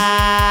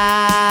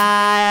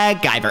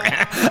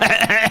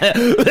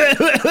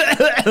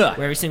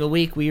 Where every single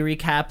week we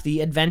recap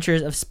the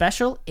adventures of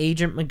Special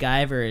Agent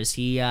MacGyver as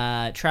he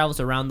travels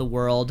around the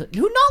world.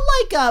 Who, not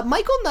like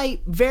Michael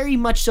Knight, very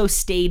much so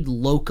stayed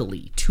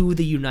locally to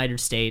the United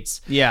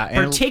States. Yeah,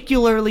 and-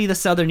 particularly the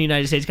southern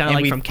United States, kind of And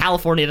like we- from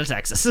California to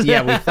Texas.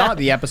 Yeah, we thought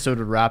the episode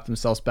would wrap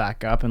themselves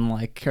back up and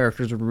like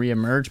characters would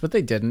reemerge, but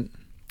they didn't.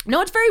 No,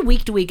 it's very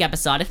week to week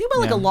episode. I think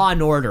about like Yeah. a Law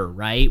and Order,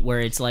 right? Where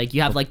it's like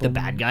you have like the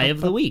bad guy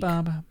of the week.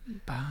 Well,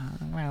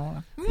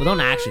 don't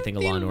actually think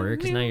of Law and Order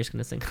because now you're just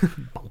gonna sing.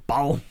 Boom,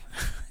 boom.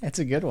 It's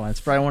a good one.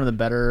 It's probably one of the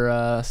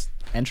better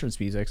entrance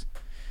musics.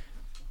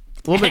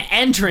 A little bit.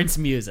 Entrance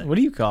music. What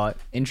do you call it?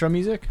 Intro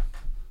music?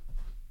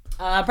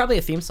 Probably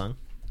a theme song.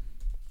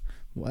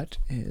 What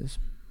is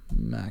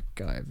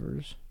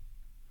MacGyver's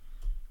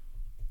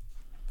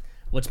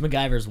What's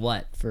MacGyver's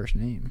what? first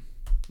name?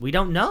 We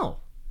don't know.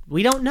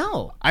 We don't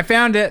know. I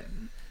found it.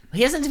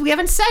 We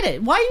haven't said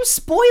it. Why are you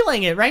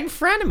spoiling it right in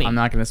front of me? I'm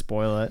not going to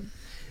spoil it.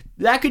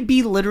 That could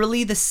be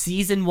literally the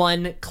season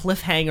 1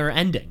 cliffhanger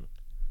ending.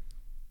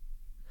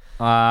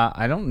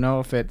 I don't know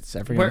if it's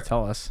ever going Where- to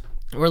tell us.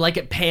 Where like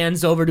it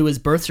pans over to his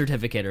birth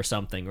certificate or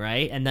something,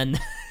 right? And then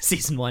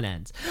season 1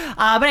 ends.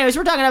 But anyways,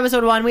 we're talking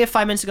episode 1. We have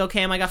 5 minutes to go,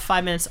 Cam. I got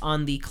 5 minutes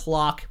on the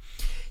clock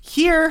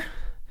here.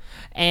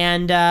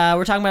 And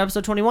we're talking about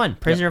episode 21,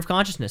 Prisoner of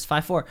Consciousness,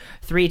 5, 4,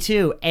 3,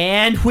 2,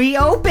 and we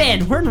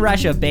open. We're in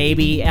Russia,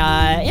 baby.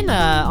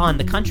 On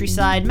the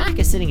countryside, Mac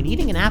is sitting and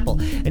eating an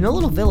apple in a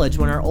little village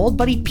when our old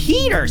buddy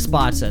Peter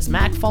spots us.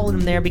 Mac followed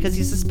him there because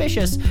he's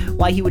suspicious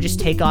why he would just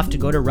take off to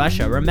go to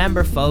Russia.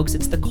 Remember, folks,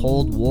 it's the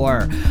Cold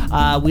War.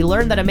 We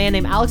learned that a man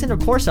named Alexander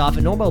Korsov,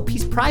 a Nobel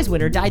Peace Prize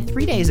winner, died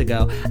 3 days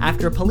ago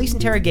after a police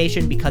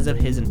interrogation because of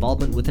his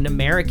involvement with an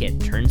American.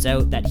 Turns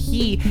out that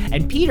he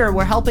and Peter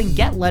were helping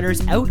get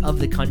letters out of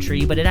the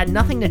country, but it had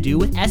nothing to do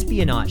with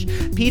espionage.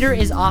 Peter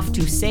is off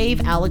to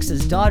save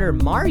Alex's daughter,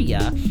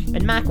 Maria,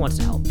 and Mac wants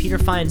to help. Peter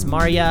finds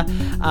Maria,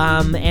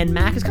 and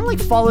Mac is kind of like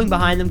following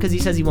behind them because he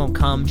says he won't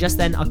come. Just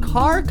then, a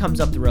car comes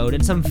up the road,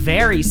 and some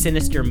very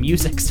sinister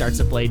music starts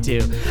to play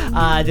too.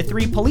 The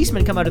three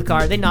policemen come out of the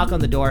car, they knock on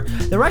the door.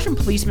 The Russian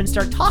policemen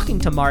start talking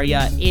to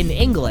Maria in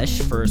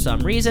English for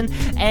some reason,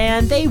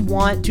 and they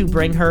want to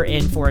bring her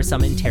in for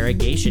some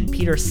interrogation.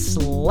 Peter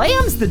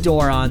slams the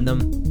door on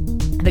them.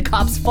 The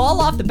cops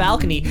fall off the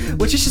balcony,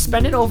 which is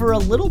suspended over a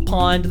little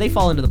pond. They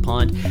fall into the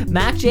pond.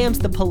 Mac jams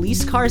the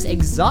police car's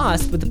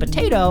exhaust with the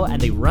potato, and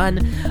they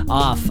run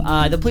off.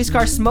 The police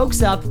car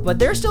smokes up, but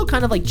they're still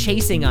kind of like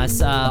chasing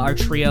us, our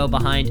trio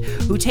behind,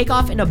 who take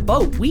off in a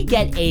boat. We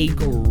get a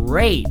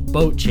great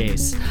boat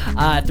chase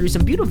through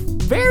some beautiful,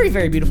 very,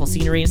 very beautiful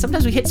scenery, and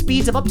sometimes we hit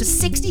speeds of up to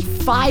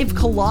 65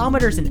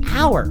 kilometers an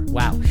hour.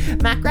 Wow.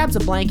 Mac grabs a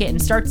blanket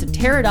and starts to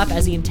tear it up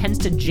as he intends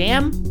to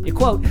jam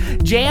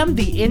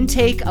the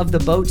intake of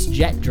the boat's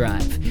jet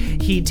drive.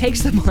 He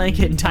takes the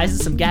blanket and ties it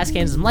to some gas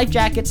cans and some life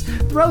jackets,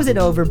 throws it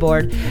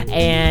overboard,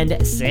 and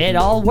it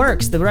all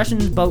works. The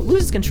Russian boat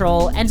loses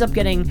control, ends up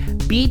getting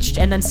beached,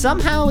 and then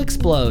somehow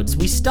explodes.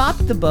 We stop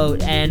the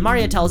boat, and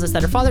Maria tells us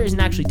that her father isn't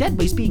actually dead,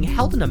 but he's being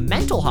held in a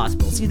mental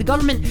hospital. See, the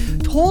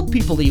government told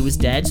people he was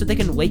dead so they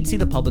can wait to see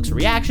the public's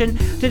reaction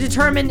to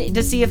determine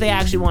to see if they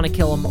actually want to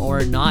kill him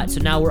or not.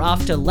 So now we're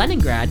off to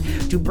Leningrad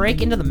to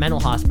break into the mental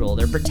hospital.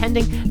 They're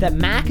pretending that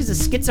Mac is a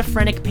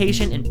schizophrenic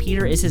patient and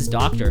Peter is his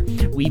doctor.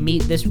 We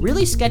meet this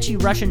really sketchy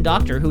Russian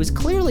doctor who is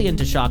clearly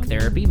into shock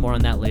therapy. More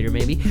on that later,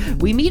 maybe.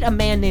 We meet a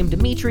man named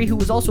Dmitri who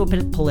was also a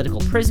political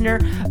prisoner.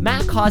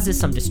 Mac causes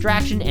some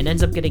distraction and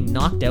ends up getting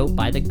knocked out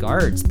by the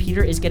guards.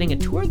 Peter is getting a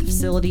tour of the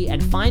facility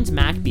and finds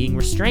Mac being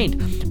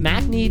restrained.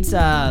 Mac needs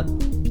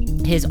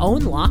his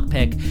own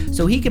lockpick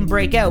so he can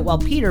break out while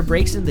Peter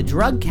breaks in the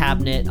drug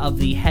cabinet of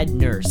the head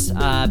nurse.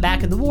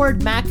 Back in the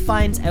ward, Mac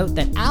finds out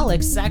that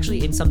Alex is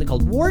actually in something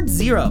called Ward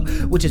 0,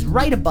 which is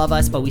right above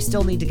us, but we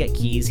still need to get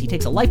keys. He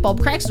takes a light bulb,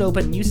 cracks it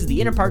open, and uses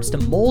the inner parts to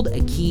mold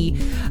a key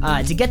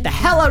to get the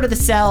hell out of the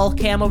cell.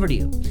 Cam, over to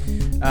you.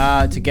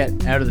 To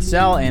get out of the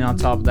cell, and on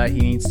top of that, he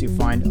needs to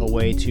find a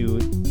way to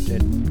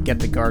get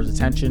the guards'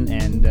 attention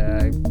and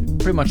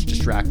pretty much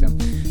distract them.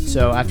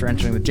 So after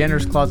entering the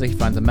janitor's closet, he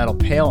finds a metal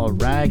pail, a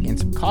rag, and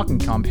some caulking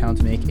compound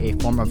to make a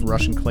form of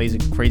Russian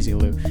crazy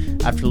glue.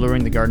 After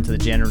luring the guard into the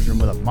janitor's room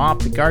with a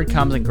mop, the guard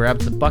comes and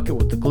grabs the bucket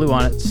with the glue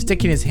on it,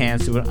 sticking his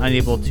hands to it,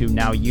 unable to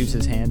now use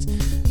his hands,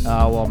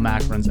 while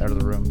Mac runs out of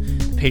the room.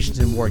 The patients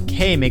in Ward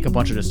K make a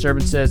bunch of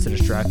disturbances to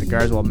distract the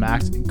guards, while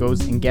Max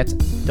goes and gets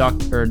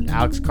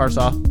Alex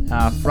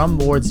Karsoff from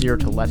Ward 0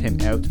 to let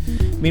him out.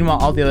 Meanwhile,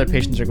 all the other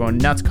patients are going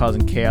nuts,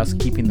 causing chaos,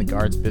 keeping the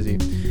guards busy.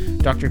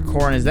 Dr.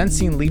 Koren is then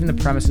seen leaving the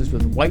premises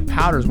with white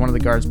powder as one of the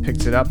guards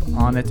picks it up.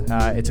 On it,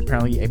 it's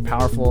apparently a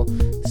powerful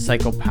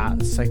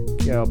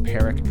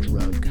psychoparic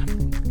drug.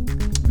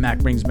 Mac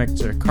brings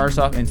Mr.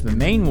 Karsoff into the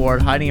main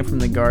ward, hiding him from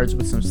the guards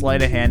with some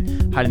sleight of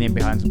hand, hiding him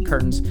behind some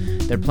curtains.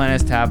 Their plan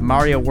is to have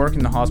Maria work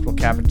in the hospital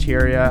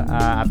cafeteria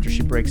after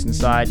she breaks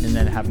inside, and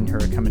then having her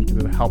come in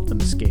to help them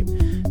escape.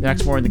 The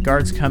next morning, the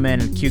guards come in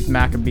and accuse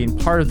Mac of being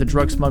part of the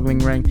drug smuggling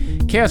ring.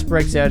 Chaos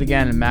breaks out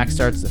again, and Mac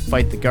starts to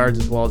fight the guards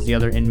as well as the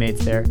other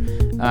inmates there,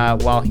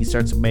 while he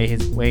starts to make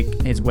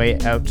his way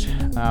out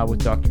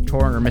with Dr.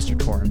 Torin, or Mr.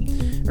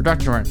 Torin, or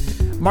Dr. Torin.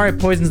 Maria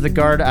poisons the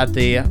guard at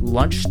the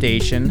lunch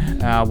station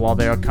while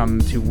they'll come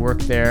to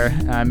work there,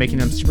 making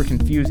them super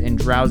confused and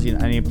drowsy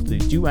and unable to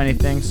do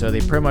anything, so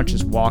they pretty much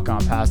just walk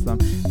on past them.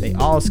 They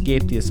all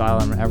escape the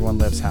asylum, and everyone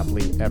lives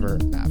happily ever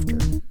after.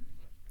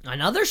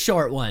 Another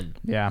short one.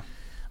 Yeah.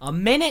 A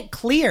minute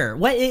clear.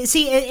 What?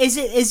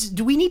 See,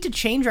 do we need to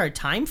change our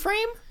time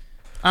frame?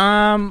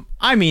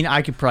 I mean,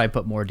 I could probably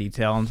put more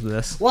detail into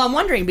this. Well, I'm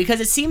wondering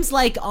because it seems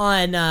like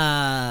on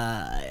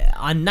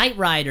Knight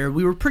Rider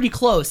we were pretty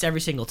close every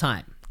single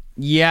time.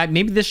 Yeah,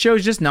 maybe this show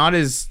is just not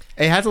as.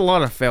 It has a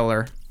lot of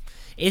filler.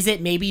 Is it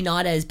maybe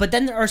not as? But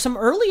then there are some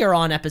earlier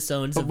on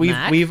episodes of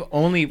Mac. We've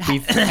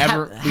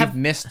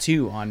missed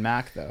 2 on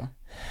Mac though.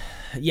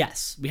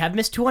 Yes, we have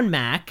missed 2 on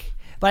Mac,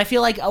 but I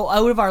feel like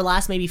out of our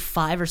last maybe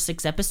 5 or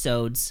 6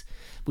 episodes,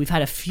 we've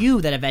had a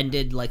few that have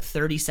ended like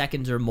 30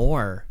 seconds or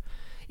more.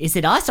 Is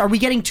it us? Are we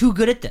getting too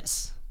good at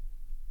this?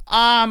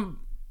 I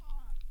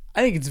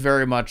think it's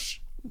very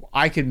much.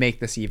 I could make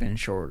this even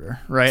shorter,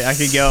 right? I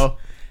could go.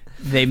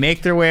 They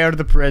make their way out of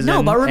the prison.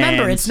 No, but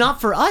remember, it's not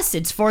for us.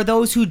 It's for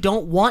those who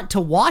don't want to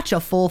watch a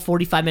full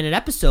 45-minute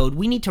episode.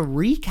 We need to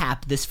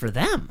recap this for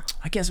them.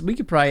 I guess we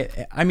could probably.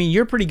 I mean,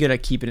 you're pretty good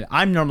at keeping it.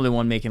 I'm normally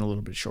one making it a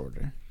little bit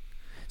shorter,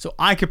 so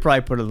I could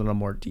probably put a little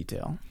more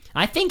detail.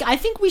 I think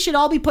we should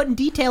all be putting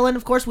detail in.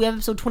 Of course, we have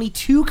episode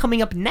 22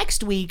 coming up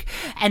next week,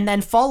 and then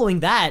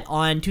following that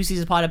on Two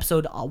Seasons Pod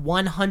episode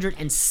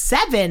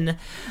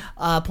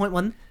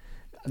 107.1.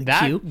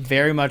 That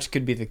very much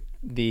could be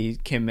the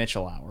Kim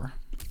Mitchell hour.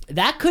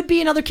 That could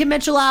be another Kim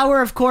Mitchell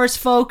hour, of course,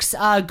 folks.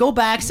 Go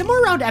back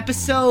somewhere around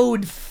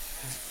episode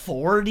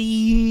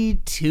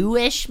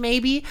 42-ish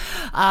maybe.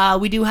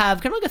 We do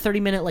have kind of like a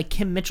 30-minute like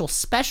Kim Mitchell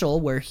special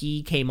where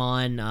he came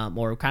on,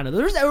 or kind of,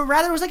 it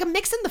was like a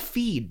mix in the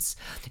feeds,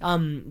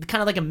 kind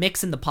of like a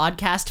mix in the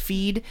podcast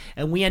feed,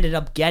 and we ended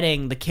up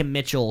getting the Kim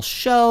Mitchell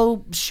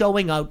show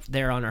showing out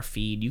there on our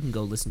feed. You can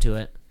go listen to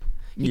it.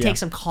 He takes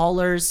some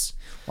callers.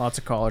 Lots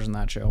of callers in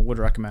that show. Would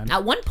recommend.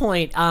 At one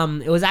point,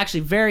 it was actually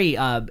very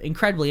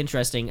incredibly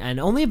interesting and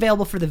only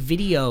available for the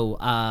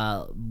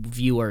video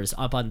viewers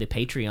up on the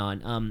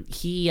Patreon.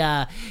 He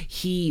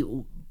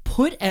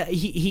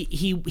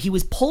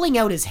was pulling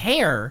out his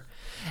hair,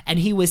 and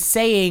he was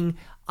saying,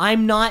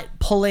 "I'm not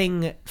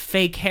pulling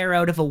fake hair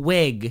out of a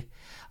wig.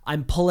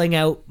 I'm pulling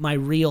out my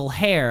real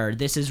hair.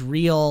 This is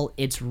real.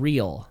 It's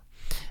real."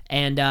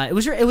 And it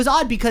was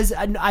odd because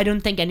I don't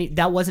think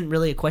that wasn't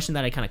really a question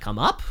that had kind of come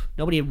up.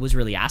 Nobody was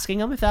really asking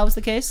him if that was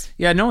the case.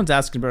 Yeah, no one's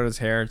asking about his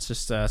hair. It's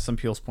just some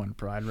people's point of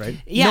pride,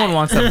 right? Yeah. No one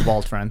wants to have a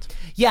bald friend.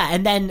 Yeah,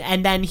 and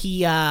then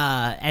he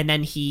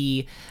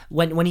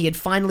when he had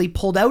finally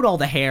pulled out all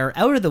the hair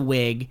out of the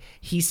wig,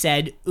 he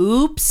said,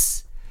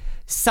 "Oops,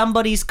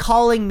 somebody's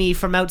calling me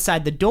from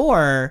outside the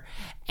door."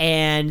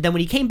 And then when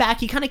he came back,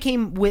 he kind of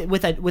came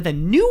with a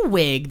new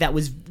wig that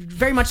was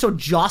very much so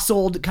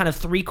jostled, kind of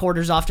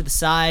 3/4 off to the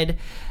side.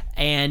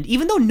 And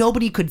even though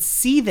nobody could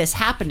see this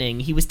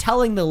happening, he was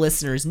telling the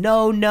listeners,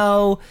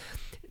 "No,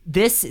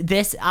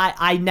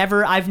 I've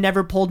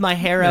never pulled my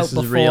hair out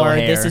before. Real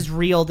hair. This is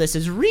real. This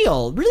is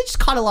real." Really, just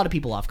caught a lot of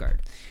people off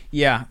guard.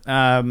 Yeah.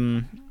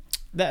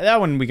 That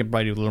one we could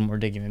probably do a little more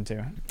digging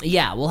into.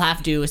 Yeah, we'll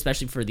have to,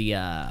 especially for the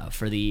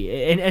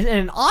in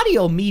an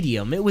audio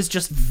medium. It was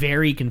just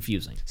very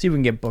confusing. See if we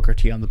can get Booker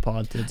T on the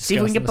pod to discuss See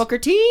if we can get this. Booker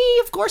T,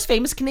 of course,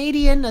 famous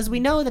Canadian, as we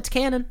know, that's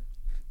canon.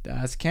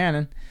 That's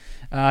canon.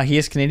 He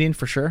is Canadian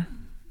for sure.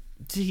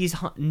 He's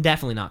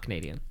definitely not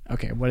Canadian.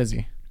 Okay, what is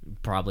he?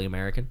 Probably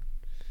American.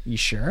 You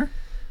sure?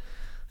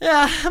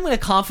 Yeah, I'm gonna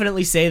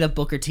confidently say that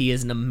Booker T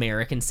is an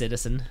American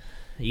citizen.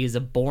 He's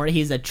born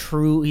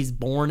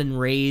and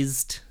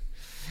raised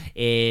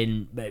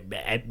in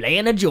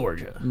Atlanta,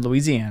 Georgia.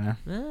 Louisiana.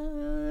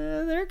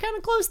 They're kind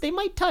of close. They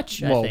might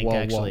touch. Whoa, I think whoa,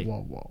 actually.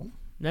 whoa.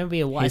 That would be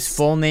a what? His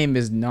full name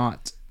is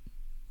not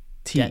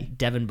T.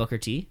 Devin Booker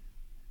T.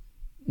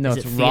 No, Is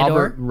it's it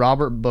Theodore?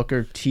 Robert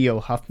Booker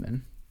T.O.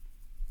 Huffman.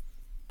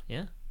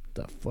 Yeah.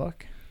 The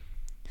fuck?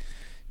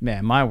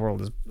 Man, my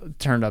world is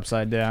turned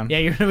upside down. Yeah,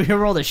 your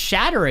world is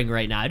shattering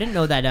right now. I didn't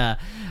know that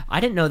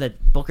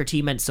Booker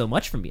T meant so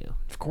much from you.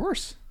 Of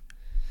course.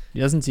 He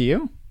doesn't to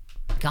you?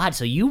 God,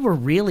 so you were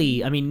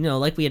really,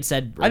 like we had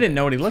said. I didn't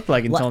know what he looked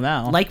like until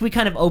now. Like we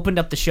kind of opened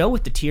up the show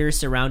with the tears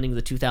surrounding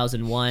the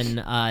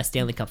 2001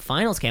 Stanley Cup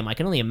Finals game. I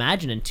can only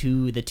imagine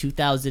into the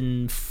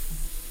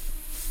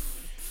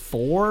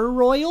 2004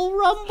 Royal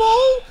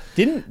Rumble.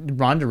 Didn't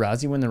Ronda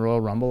Rousey win the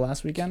Royal Rumble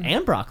last weekend?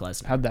 And Brock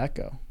Lesnar. How'd that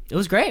go? It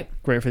was great.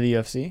 Great for the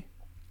UFC?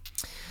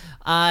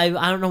 I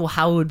don't know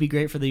how it would be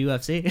great for the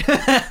UFC.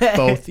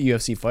 Both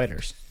UFC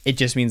fighters. It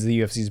just means the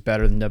UFC is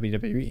better than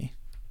WWE.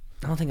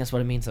 I don't think that's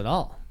what it means at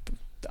all.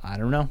 I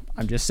don't know.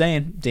 I'm just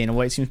saying. Dana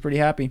White seems pretty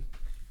happy.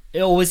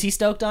 Oh, was he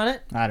stoked on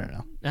it? I don't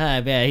know. I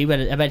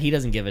bet he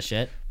doesn't give a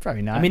shit.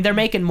 Probably not. I mean, they're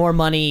making more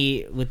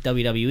money with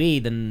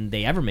WWE than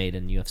they ever made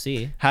in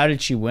UFC. How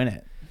did she win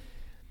it?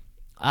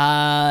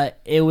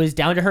 It was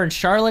down to her and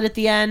Charlotte at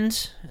the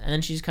end,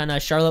 and then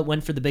Charlotte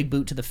went for the big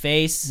boot to the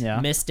face,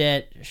 missed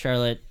it.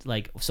 Charlotte,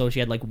 so she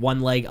had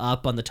one leg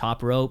up on the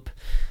top rope.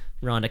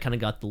 Ronda kind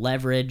of got the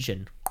leverage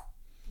and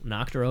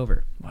knocked her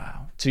over.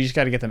 Wow. So you just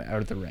got to get them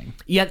out of the ring.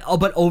 Yeah,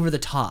 but over the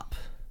top.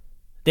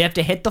 They have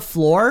to hit the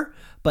floor,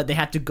 but they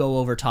have to go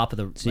over top of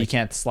the... So you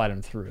can't slide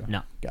them through.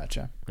 No.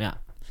 Gotcha. Yeah.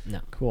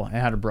 No. Cool. And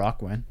how did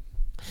Brock win?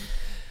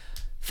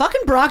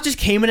 Fucking Brock just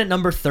came in at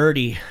number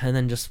 30 and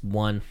then just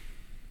won.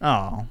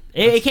 Oh.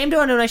 It came to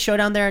a nice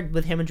showdown there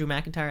with him and Drew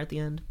McIntyre at the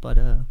end, but...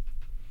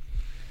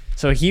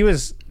 So he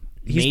was...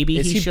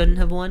 Maybe he shouldn't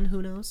have won.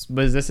 Who knows?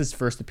 Was this his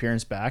first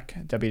appearance back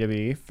at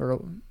WWE for a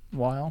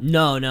while?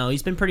 No.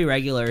 He's been pretty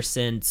regular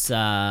since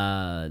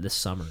the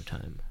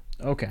summertime.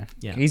 Okay.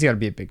 Yeah. He's got to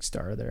be a big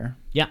star there.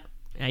 Yeah,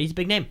 he's a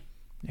big name.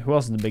 Who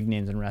else is the big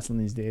names in wrestling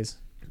these days?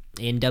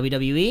 In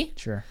WWE?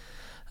 Sure.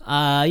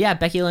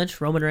 Becky Lynch,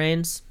 Roman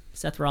Reigns,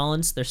 Seth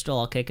Rollins. They're still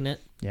all kicking it.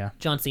 Yeah.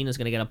 John Cena's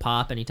going to get a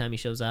pop anytime he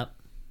shows up.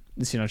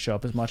 Does he not show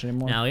up as much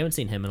anymore? No, we haven't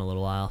seen him in a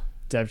little while.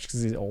 Is that just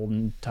because he's old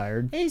and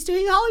tired? Hey, he's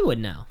doing Hollywood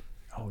now.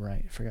 Oh,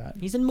 right. I forgot.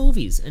 He's in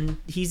movies, and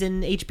he's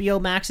in HBO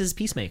Max's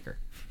Peacemaker.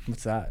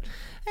 What's that?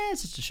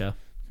 It's just a show.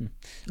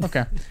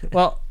 Okay.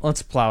 Well,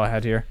 let's plow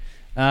ahead here.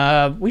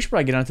 We should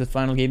probably get on to the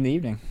final game of the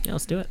evening. Yeah,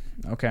 let's do it.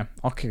 Okay.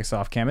 I'll kick us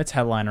off, Cam. It's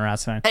headline or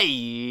asinine.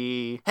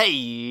 Headline,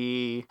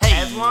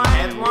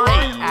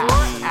 headline,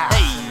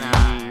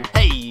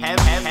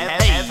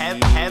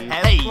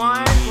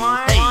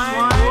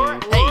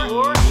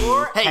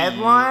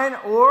 headline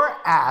or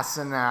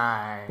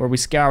asinine. Where we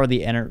scour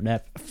the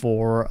internet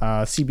for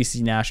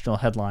CBC national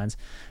headlines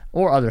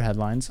or other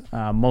headlines,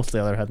 mostly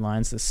other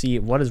headlines, to see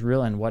what is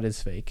real and what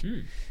is fake.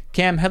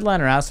 Cam,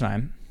 headline or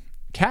asinine?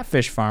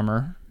 Catfish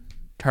farmer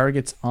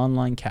targets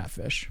online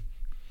catfish.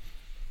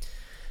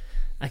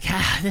 Like,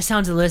 this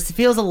sounds a list. It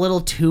feels a little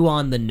too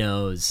on the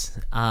nose.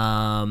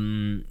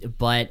 So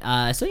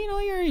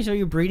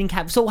you're breeding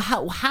cat. So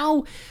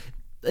how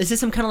is this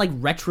some kind of like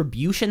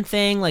retribution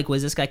thing? Like,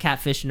 was this guy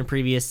catfished in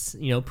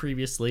a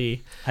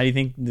previously? How do you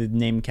think the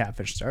name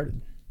Catfish started?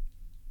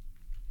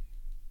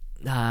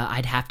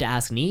 I'd have to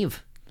ask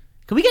Neve.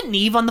 Can we get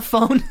Neve on the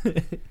phone?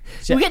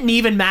 Can we get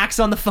Neve and Max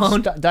on the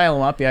phone? Dial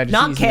them up, yeah. Just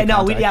Not easy to Cam.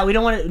 No, we contact.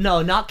 don't want to.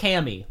 No, not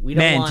Cammy. We don't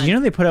Man, want. do you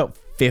know they put out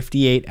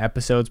 58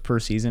 episodes per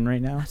season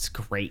right now? That's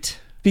great.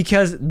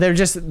 Because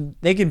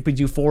they can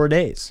do 4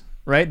 days,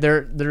 right?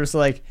 They're just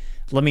like,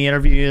 let me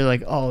interview you.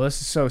 Like, oh,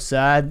 this is so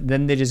sad.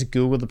 Then they just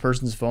Google the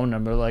person's phone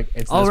number. Like,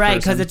 it's Oh, this right,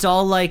 because person. it's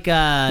all like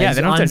Yeah,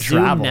 they don't on have to Zoom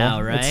travel now,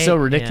 right? It's so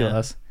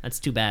ridiculous. Yeah, that's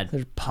too bad.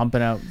 They're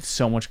pumping out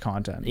so much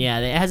content. Yeah,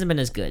 it hasn't been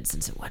as good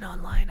since it went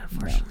online,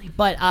 unfortunately. No.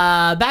 But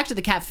back to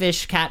the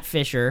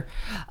catfisher.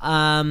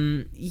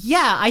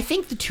 I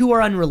think the two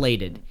are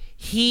unrelated.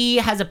 He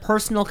has a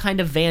personal kind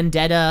of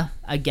vendetta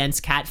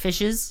against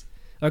catfishers,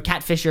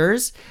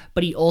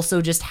 but he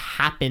also just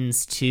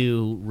happens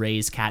to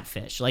raise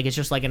catfish. Like, it's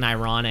just like an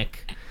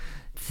ironic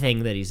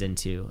thing that he's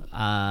into.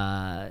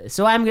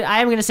 So I'm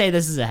gonna say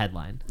this is a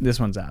headline. This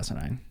one's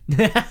asinine.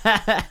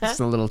 It's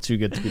a little too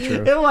good to be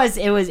true.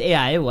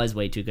 It was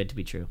way too good to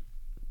be true.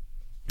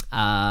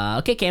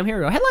 Okay, Cam, here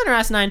we go. Headline or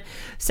asinine: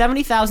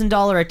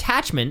 $70,000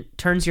 attachment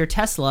turns your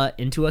Tesla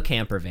into a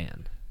camper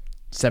van.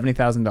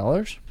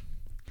 $70,000.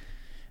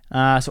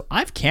 So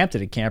I've camped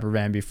at a camper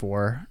van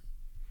before.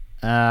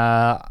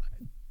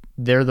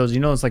 They're those,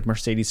 it's like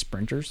Mercedes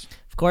Sprinters.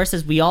 Of course,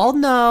 as we all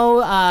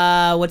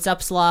know, what's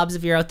up, slobs?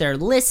 If you're out there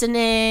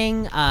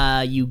listening,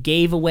 you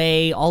gave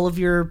away all of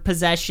your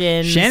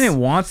possessions. Shannon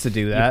wants to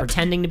do that. You're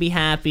pretending to be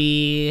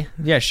happy.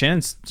 Yeah, she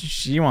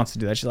wants to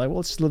do that. She's like, well,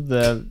 let's just live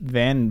the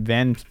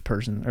van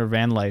person or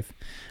van life.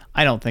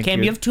 I don't think.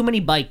 Cam, you have too many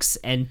bikes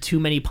and too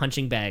many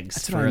punching bags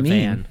That's for what I a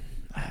mean.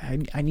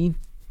 van. I need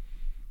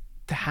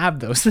to have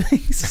those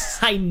things.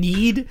 I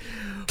need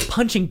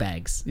punching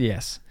bags.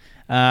 Yes.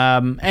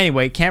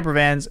 Anyway, camper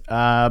vans,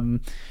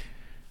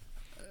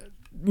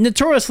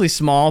 notoriously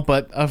small,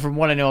 but from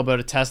what I know about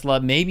a Tesla,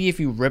 maybe if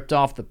you ripped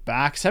off the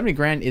back, 70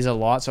 grand is a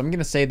lot. So I'm going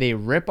to say they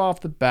rip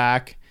off the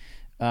back,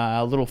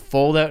 a little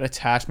fold out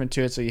attachment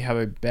to it. So you have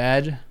a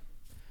bed.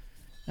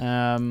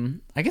 I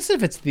guess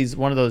if it's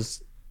one of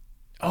those,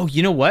 oh,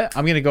 you know what?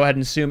 I'm going to go ahead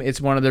and assume it's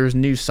one of those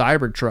new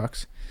Cyber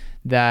trucks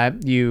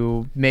that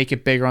you make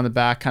it bigger on the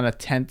back, kind of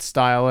tent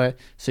style it.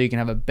 So you can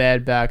have a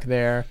bed back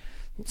there.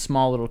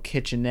 Small little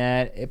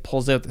kitchenette. It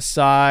pulls out the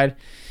side.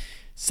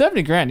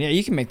 70 grand. Yeah,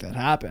 you can make that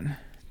happen.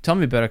 Tell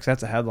me about it, because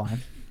that's a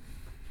headline.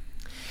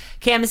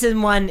 Cam, this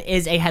one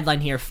is a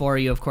headline here for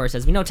you, of course.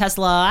 As we know,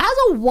 Tesla has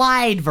a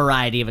wide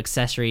variety of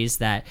accessories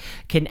that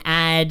can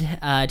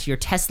add to your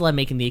Tesla,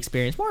 making the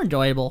experience more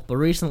enjoyable. But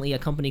recently, a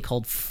company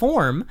called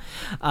Form,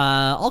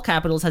 all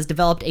capitals, has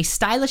developed a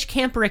stylish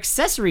camper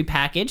accessory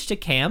package to,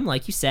 Cam,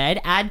 like you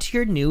said, add to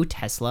your new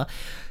Tesla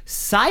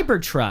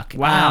Cybertruck.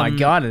 Wow, I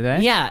got it, eh?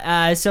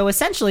 Yeah, so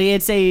essentially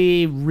it's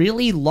a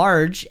really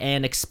large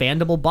and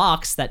expandable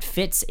box that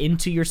fits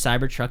into your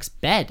Cybertruck's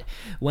bed.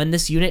 When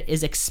this unit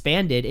is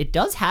expanded, it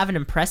does have an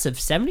impressive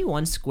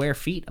 71 square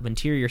feet of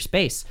interior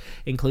space,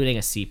 including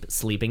a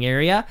sleeping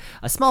area,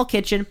 a small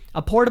kitchen,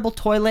 a portable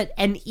toilet,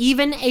 and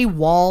even a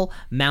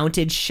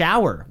wall-mounted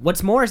shower.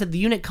 What's more is that the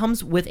unit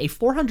comes with a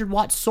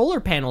 400-watt solar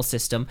panel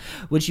system,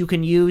 which you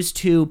can use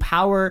to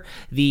power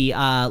the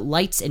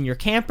lights in your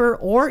camper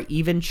or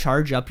even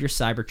charge up your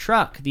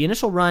Cybertruck. The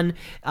initial run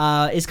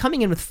is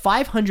coming in with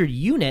 500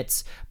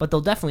 units, but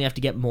they'll definitely have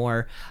to get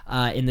more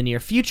in the near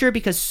future,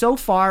 because so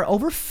far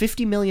over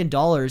 $50 million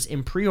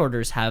in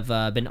pre-orders have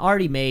been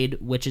already made,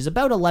 which is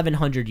about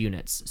 1,100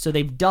 units. So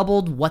they've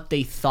doubled what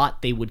they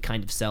thought they would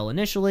kind of sell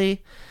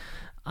initially.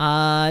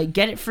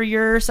 Get it for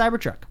your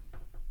Cybertruck.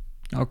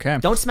 Okay.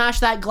 Don't smash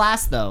that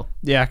glass, though.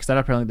 Yeah, because that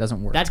apparently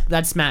doesn't work.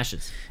 That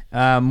smashes.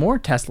 More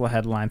Tesla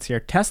headlines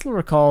here. Tesla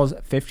recalls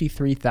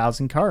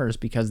 53,000 cars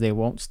because they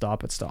won't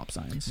stop at stop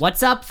signs.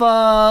 What's up,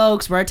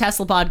 folks? We're a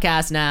Tesla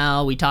podcast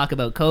now. We talk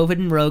about COVID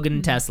and Rogan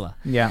and Tesla.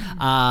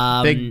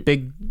 Yeah.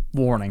 Big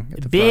warning.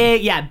 At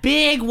the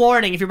big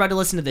warning. If you're about to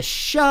listen to the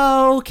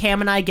show, Cam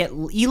and I get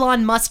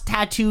Elon Musk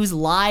tattoos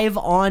live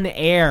on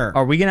air.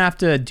 Are we going to have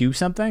to do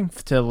something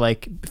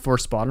for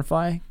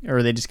Spotify, or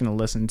are they just going to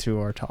listen to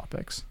our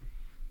topics?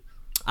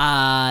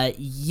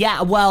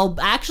 Yeah, well,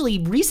 actually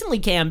recently,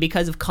 Cam,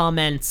 because of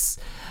comments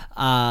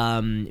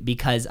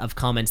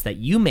that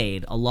you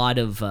made, a lot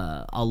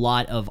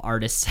of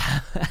artists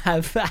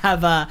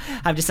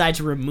have decided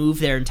to remove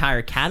their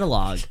entire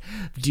catalog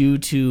due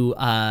to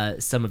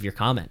some of your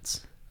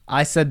comments.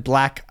 I said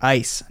black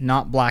ice,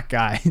 not black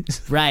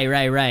guys. Right.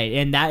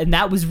 And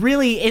that was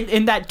really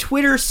in that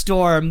Twitter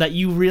storm that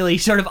you really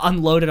sort of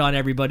unloaded on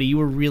everybody. You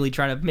were really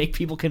trying to make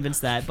people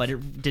convinced that, but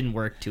it didn't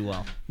work too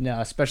well. No,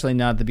 especially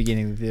not at the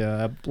beginning of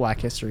the Black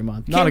History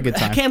Month. Not a good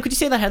time. Cam, could you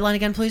say that headline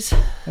again, please?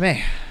 I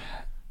mean,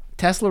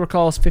 Tesla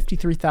recalls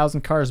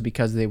 53,000 cars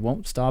because they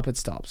won't stop at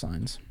stop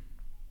signs.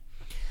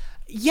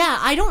 Yeah,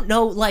 I don't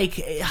know, like,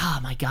 oh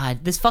my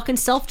god, this fucking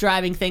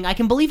self-driving thing, I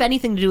can believe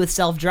anything to do with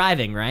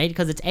self-driving, right?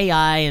 Because it's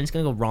AI, and it's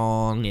gonna go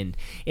wrong, and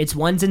it's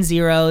ones and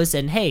zeros,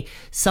 and hey,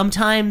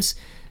 sometimes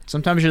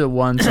Sometimes you're the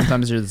 1,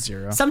 sometimes you're the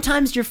 0.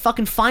 sometimes your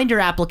fucking Finder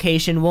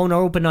application won't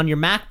open on your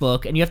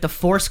MacBook, and you have to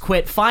force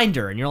quit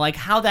Finder, and you're like,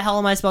 how the hell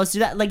am I supposed to do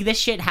that? Like, this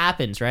shit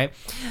happens, right?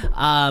 What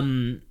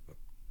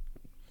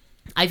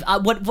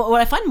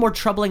I find more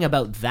troubling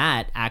about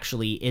that,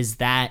 actually, is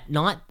that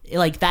not,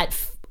 like, that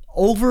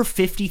over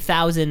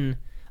 50,000,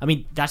 I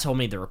mean, that's how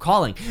many they were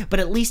calling,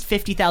 but at least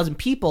 50,000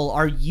 people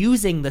are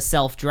using the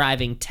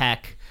self-driving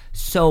tech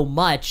so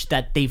much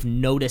that they've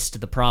noticed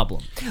the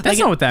problem. That's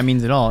not what that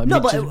means at all. No,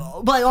 but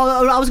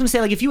I was going to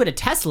say, like, if you had a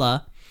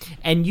Tesla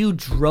and you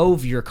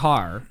drove your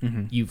car,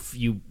 you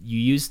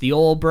used the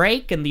old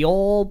brake and the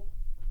old,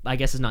 I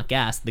guess it's not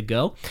gas, the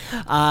go.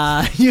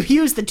 You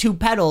use the 2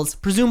 pedals.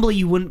 Presumably,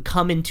 you wouldn't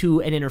come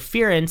into an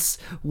interference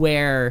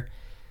where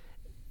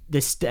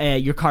this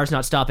your car's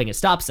not stopping at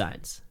stop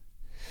signs,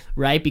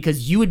 right?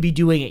 Because you would be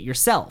doing it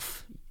yourself.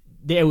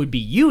 It would be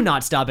you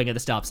not stopping at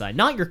the stop sign,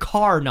 not your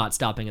car not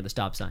stopping at the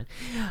stop sign.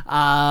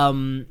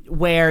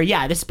 Where,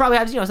 yeah, this probably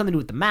has, something to do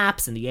with the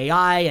maps and the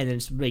AI, and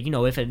it's, like,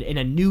 if in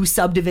a new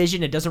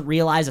subdivision it doesn't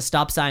realize a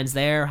stop sign's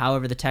there,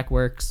 however the tech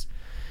works.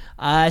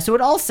 So it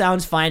all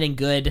sounds fine and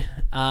good.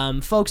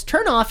 Folks,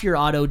 turn off your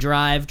auto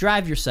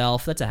drive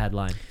yourself. That's a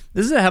headline.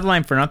 This is a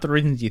headline for not the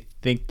reasons you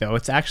think, though.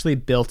 It's actually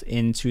built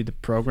into the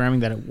programming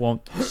that it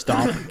won't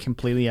stop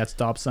completely at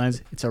stop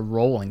signs. It's a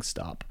rolling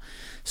stop.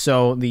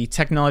 So the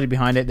technology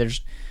behind it, there's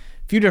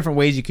a few different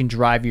ways you can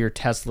drive your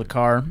Tesla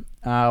car.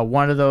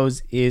 One of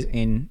those is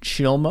in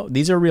chill mode.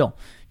 These are real.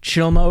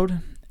 Chill mode,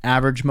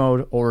 average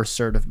mode, or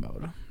assertive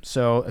mode.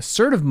 So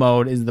assertive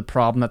mode is the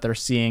problem that they're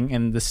seeing,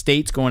 and the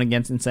state's going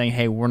against and saying,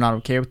 hey, we're not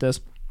okay with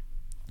this.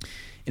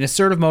 In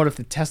assertive mode, if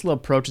the Tesla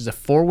approaches a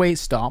 4-way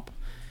stop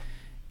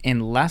at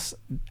less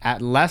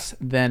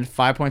than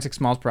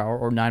 5.6 miles per hour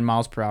or 9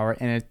 miles per hour,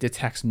 and it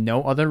detects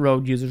no other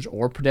road users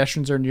or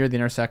pedestrians are near the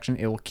intersection,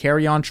 it will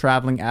carry on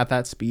traveling at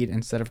that speed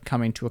instead of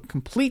coming to a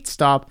complete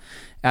stop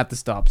at the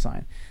stop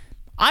sign.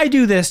 I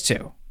do this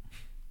too.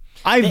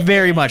 I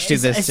very much do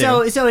this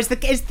too. So it's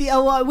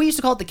the we used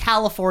to call it the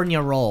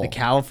California roll. The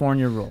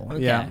California roll.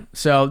 Okay. Yeah.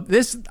 So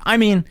this, I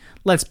mean,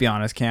 let's be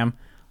honest, Cam.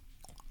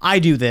 I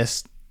do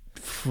this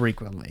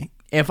frequently.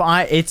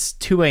 It's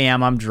 2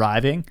 a.m. I'm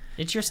driving.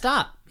 It's your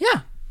stop.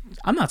 Yeah.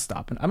 I'm not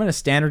stopping. I'm in a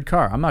standard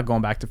car. I'm not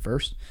going back to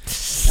first.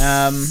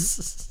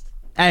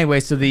 Anyway,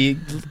 so the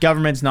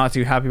government's not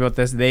too happy about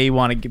this. They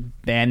want to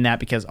ban that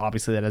because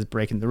obviously that is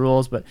breaking the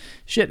rules. But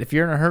shit, if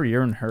you're in a hurry,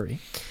 you're in a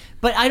hurry.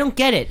 But I don't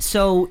get it.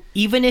 So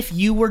even if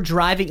you were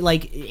driving,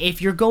 like,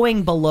 if you're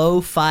going below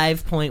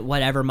 5 point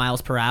whatever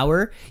miles per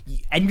hour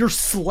and you're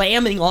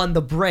slamming on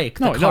the brake,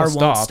 the car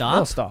won't stop.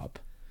 It'll stop.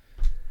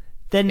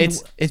 Then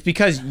it's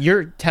because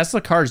your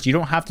Tesla cars, you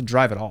don't have to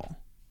drive at all.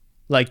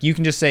 Like, you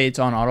can just say it's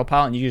on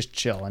autopilot and you just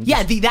chill. And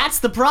that's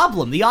the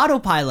problem, the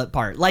autopilot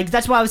part. Like,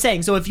 that's what I was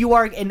saying. So if you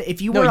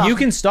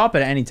can stop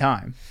at any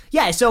time.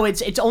 Yeah, so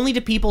it's only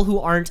to people who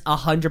aren't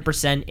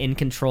 100% in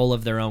control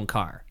of their own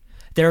car.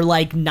 They're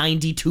like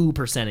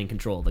 92% in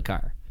control of the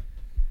car.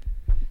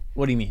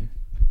 What do you mean?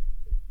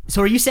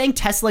 So are you saying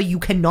Tesla, you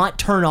cannot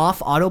turn off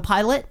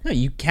autopilot? No,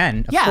 you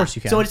can. Of course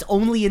you can. So it's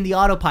only in the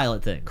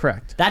autopilot thing.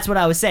 Correct. That's what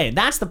I was saying.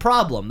 That's the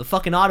problem, the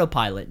fucking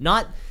autopilot,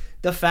 not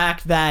the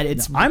fact that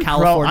it's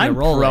California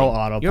rolling. I'm pro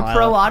autopilot. You're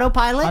pro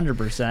autopilot?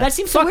 100%. That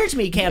seems so weird to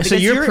me, Cam. So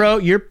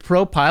you're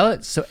pro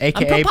pilot, so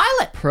AKA I'm pro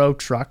pilot. Pro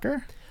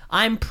trucker?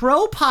 I'm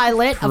pro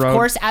pilot, of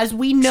course, as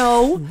we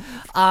know.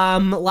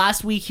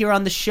 Last week here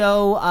on the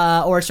show,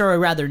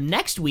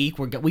 next week,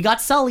 we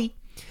got Sully.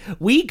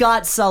 We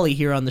got Sully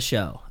here on the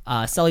show.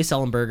 Sully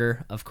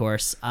Sullenberger, of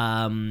course.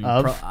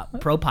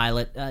 Pro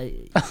pilot. No,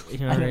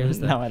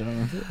 I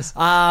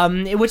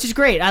don't know. Which is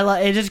great.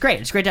 It is great.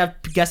 It's great to have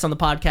guests on the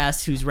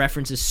podcast whose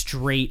reference is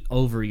straight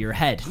over your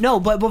head. No,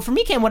 but for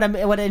me, Cam,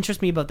 what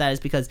interests me about that is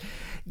because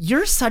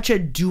you're such a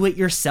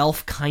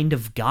do-it-yourself kind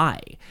of guy.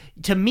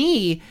 To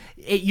me,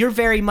 you're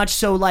very much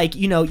so like,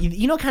 kind of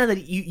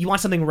that you want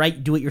something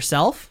right, do it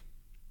yourself.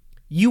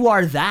 You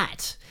are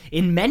that.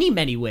 In many,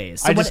 many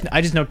ways. So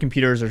I just know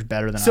computers are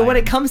better than I am. So when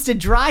it comes to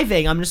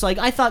driving, I'm just like,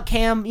 I thought,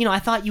 Cam, I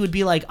thought you would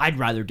be like, I'd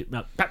rather do...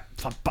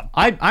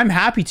 I'm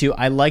happy to.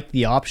 I like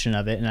the option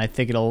of it, and I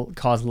think it'll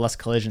cause less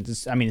collisions.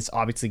 It's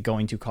obviously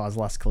going to cause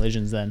less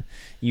collisions than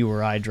you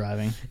or I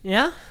driving.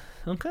 Yeah?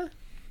 Okay.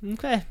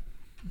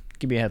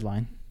 Give me a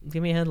headline.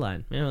 Give me a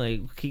headline.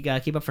 You gotta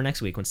keep up for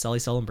next week when Sully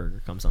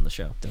Sullenberger comes on the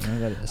show. Don't know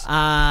what that is.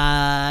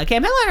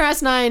 Cam,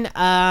 headliner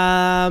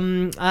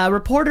S9.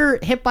 Reporter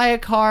hit by a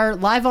car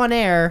live on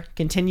air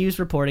continues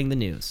reporting the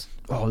news.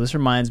 Oh, this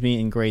reminds me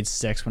in grade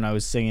 6 when I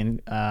was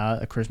singing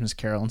A Christmas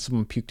Carol and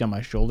someone puked on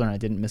my shoulder and I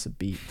didn't miss a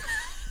beat.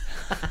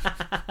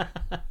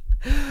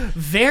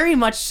 Very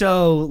much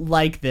so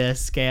like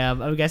this,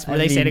 Cam. I guess, were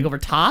they standing over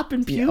top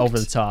and puked? Yeah, over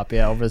the top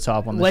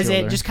on the shoulder. Was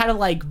it just kind of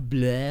like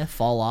bleh,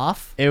 fall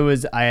off? It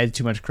was. I had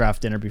too much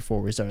Kraft dinner before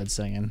we started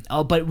singing.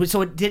 Oh, but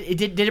so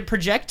did it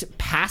project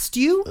past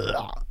you?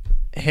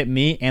 hit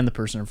me and the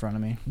person in front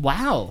of me.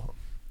 Wow.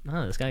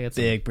 Oh, this guy got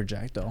some. Big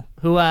projectile.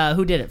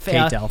 Who did it?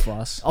 Kate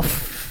Delphos.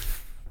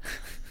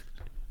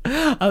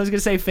 I was gonna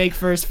say fake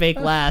first, fake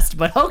last,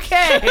 but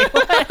okay.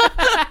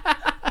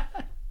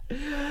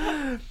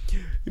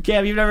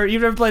 Cam, you've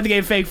never played the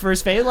game Fake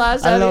First, Fake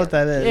Last? I don't know what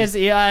that is.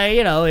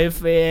 It's,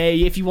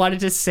 if you wanted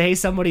to say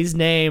somebody's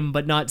name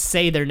but not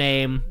say their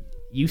name,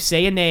 you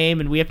say a name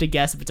and we have to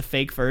guess if it's a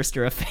fake first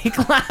or a fake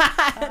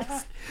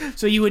last.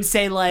 So you would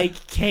say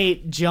like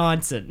Kate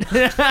Johnson.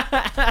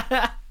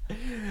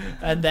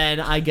 And then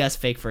I guess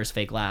fake first,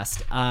 fake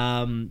last.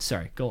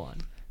 Sorry, go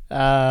on.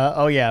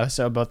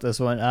 So about this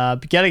one.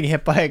 Getting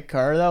hit by a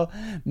car though,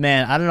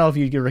 man, I don't know if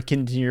you could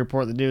continue to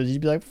report the news.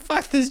 You'd be like,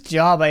 fuck this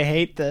job, I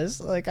hate this.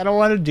 Like, I don't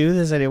want to do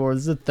this anymore.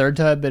 This is the third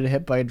time I've been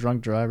hit by a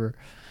drunk driver.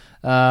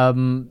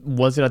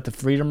 Was it at the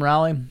Freedom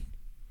Rally?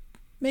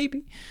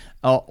 Maybe.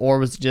 Or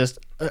was it just,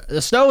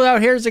 the snow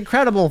out here is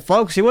incredible,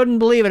 folks. You wouldn't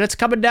believe it. It's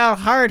coming down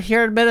hard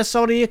here in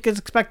Minnesota. You can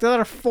expect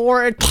another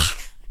 4.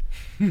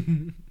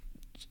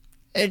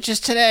 It's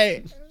just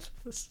today.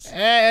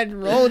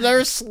 And roads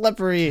are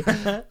slippery.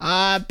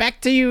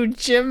 Back to you,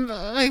 Jim.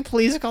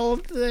 Please call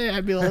the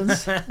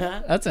ambulance.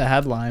 That's a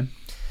headline.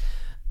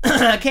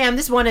 Cam,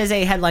 this one is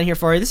a headline here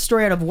for you. This is a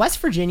story out of West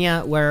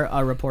Virginia where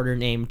a reporter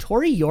named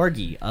Tori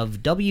Yorgi of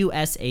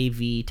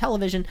WSAV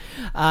television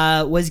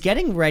was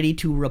getting ready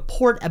to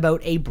report about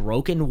a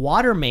broken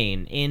water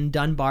main in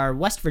Dunbar,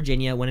 West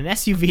Virginia when an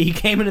SUV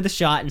came into the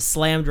shot and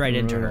slammed right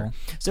into her.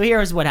 So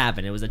here's what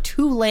happened. It was a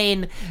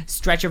 2-lane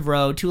stretch of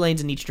road, 2 lanes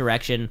in each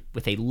direction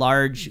with a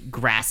large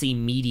grassy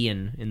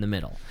median in the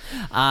middle.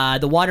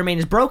 The water main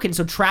is broken,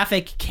 so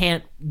traffic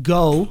can't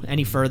go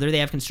any further. They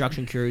have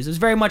construction crews. It was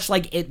very much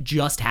like it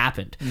just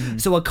happened.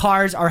 So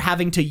cars are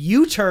having to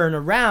U-turn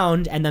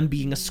around and then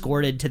being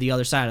escorted to the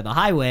other side of the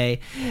highway.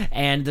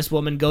 And this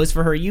woman goes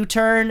for her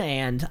U-turn,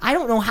 and I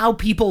don't know how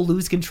people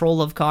lose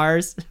control of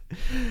cars.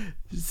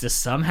 Just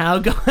somehow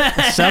go.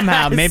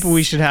 Somehow, maybe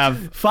we should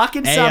have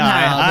fucking AI,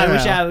 somehow. I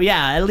don't know.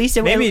 At least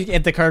it maybe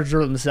if the cars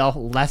drove themselves,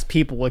 less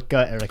people would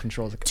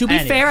control the car. To be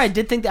fair, I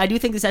do think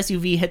this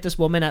SUV hit this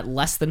woman at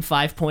less than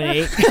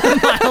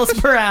 5.8 miles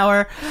per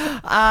hour.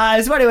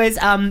 So, anyways,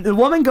 the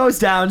woman goes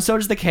down. So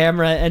does the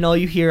camera, and all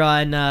you hear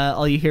on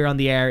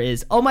the air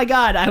is, "Oh my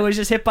God, I was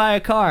just hit by a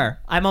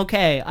car. I'm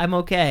okay. I'm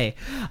okay."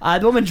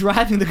 The woman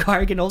driving the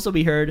car can also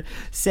be heard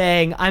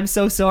saying, "I'm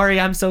so sorry.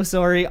 I'm so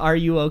sorry. Are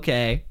you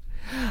okay?"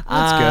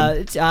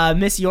 That's good.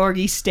 Miss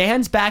Yorgi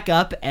stands back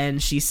up and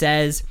she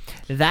says,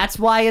 "That's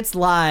why it's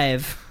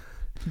live."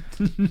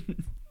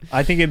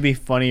 I think it'd be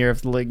funnier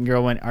if the little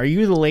girl went, "Are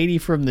you the lady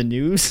from the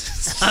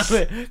news?"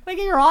 Can I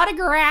get your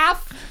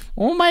autograph?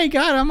 Oh my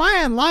God, am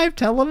I on live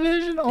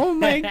television? Oh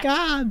my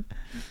God.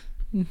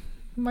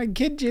 My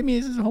kid Jimmy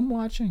is home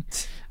watching.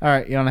 All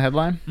right, you on a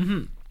headline?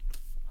 Mm-hmm.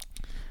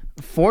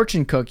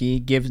 Fortune cookie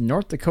gives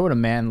North Dakota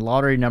man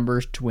lottery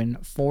numbers to win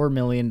 $4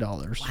 million.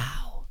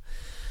 Wow.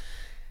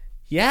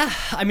 Yeah,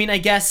 I mean, I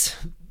guess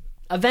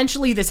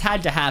eventually this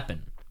had to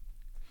happen,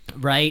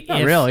 right?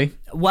 Not really.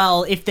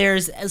 Well, if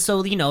there's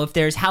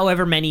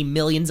however many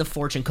millions of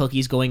fortune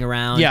cookies going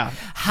around, yeah,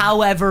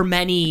 however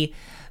many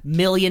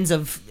millions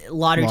of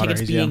lottery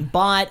tickets being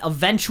bought,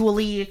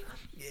 eventually,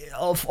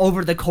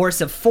 over the course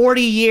of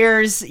 40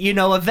 years,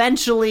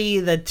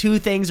 eventually the two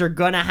things are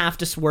gonna have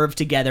to swerve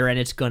together and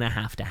it's gonna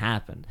have to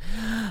happen.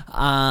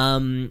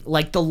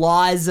 Like the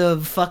laws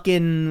of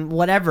fucking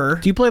whatever.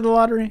 Do you play the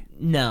lottery?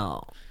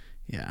 No.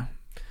 Yeah.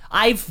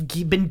 I've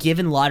been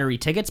given lottery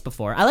tickets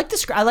before. I like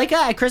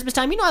at Christmas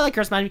time. I like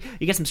Christmas time.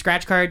 You get some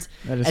scratch cards,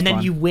 and then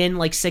fun. You win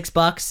like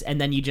 $6,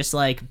 and then you just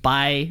like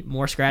buy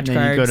more scratch and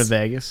cards. Then you go to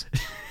Vegas.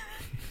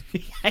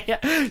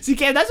 See,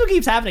 Cam, that's what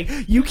keeps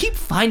happening. You keep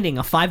finding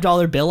a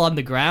 $5 bill on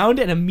the ground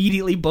and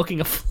immediately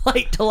booking a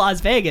flight to Las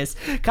Vegas.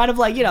 Kind of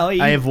like,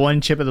 I have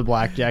one chip at the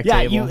blackjack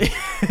table.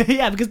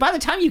 Because by the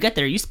time you get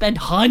there, you spend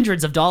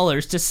hundreds of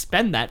dollars to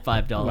spend that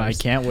 $5. Well, I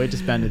can't wait to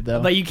spend it,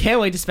 though. But you can't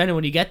wait to spend it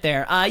when you get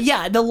there.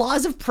 The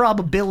laws of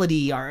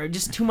probability are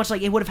just too much.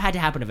 Like, it would have had to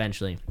happen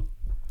eventually.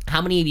 How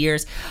many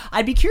years?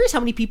 I'd be curious how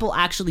many people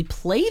actually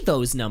play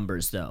those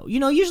numbers, though.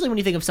 Usually when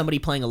you think of somebody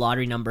playing a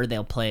lottery number,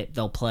 they'll play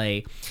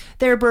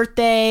their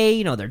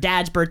birthday, their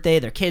dad's birthday,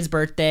 their kid's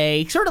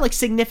birthday, sort of like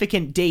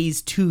significant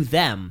days to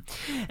them,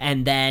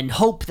 and then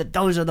hope that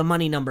those are the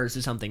money numbers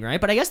or something, right?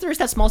 But I guess there is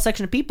that small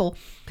section of people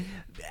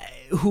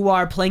who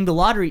are playing the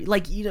lottery,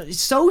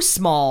 so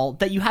small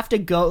that you have to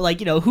go,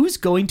 who's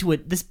going to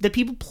it? The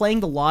people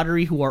playing the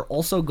lottery who are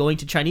also going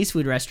to Chinese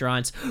food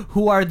restaurants,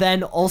 who are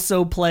then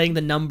also playing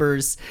the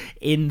numbers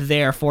in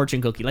their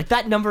fortune cookie. Like,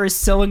 that number is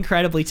so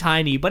incredibly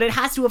tiny, but it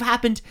has to have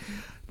happened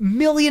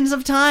millions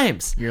of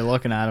times. You're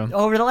looking at him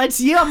over the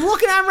lens. Yeah, I'm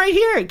looking at him right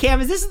here. Cam,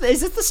 is this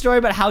the story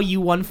about how you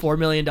won $4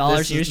 million?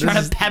 You're just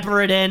trying to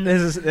pepper it in.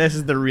 This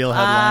is the real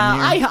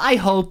headline here. I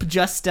hope,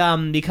 just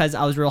because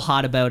I was real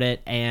hot about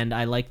it and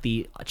I like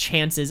the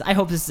chances. I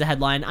hope this is a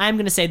headline. I'm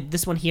gonna say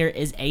this one here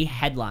is a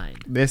headline.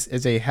 This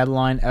is a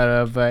headline out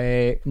of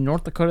a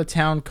North Dakota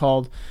town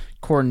called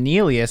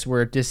Cornelius,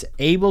 where a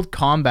disabled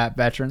combat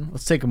veteran.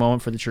 Let's take a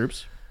moment for the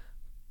troops.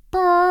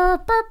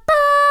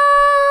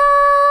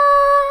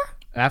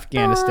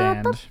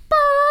 Afghanistan.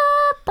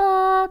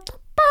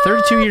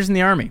 32 years in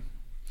the Army.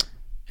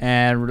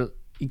 And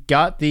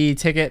got the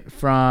ticket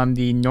from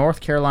the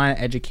North Carolina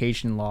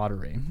Education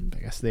Lottery. I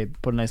guess they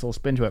put a nice little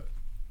spin to it.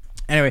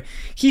 Anyway,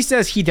 he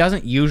says he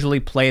doesn't usually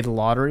play the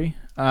lottery.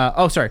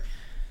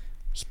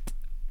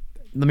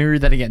 Let me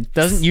read that again.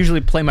 Doesn't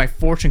usually play my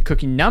fortune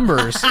cookie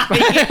numbers.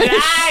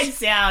 That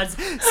sounds.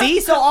 See,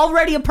 so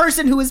already a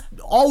person who is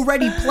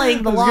already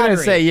playing the I was lottery.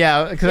 gonna say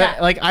because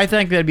Yeah. I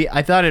think that'd be.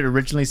 I thought it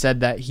originally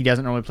said that he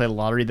doesn't normally play the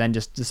lottery, then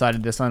just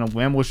decided this on a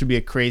whim, which would be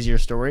a crazier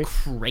story.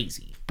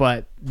 Crazy.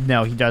 But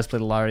no, he does play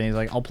the lottery. And he's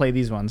like, I'll play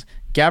these ones.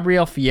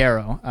 Gabrielle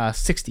Fierro,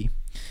 60.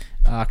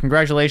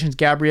 Congratulations,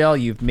 Gabrielle.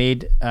 You've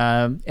made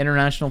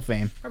international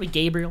fame. Probably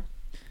Gabriel.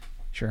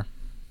 Sure.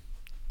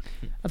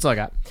 That's all I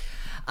got.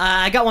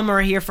 I got one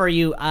more here for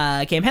you,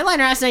 Cam.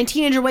 Headliner Asinine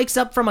teenager wakes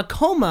up from a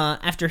coma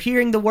after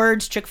hearing the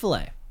words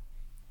Chick-fil-A.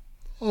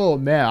 Oh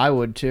man, I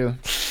would too.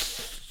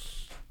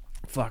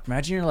 Fuck,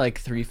 imagine you're like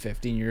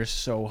 350 and you're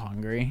so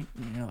hungry.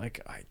 And you're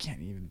like, I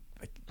can't even.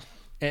 Like,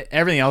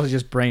 everything else is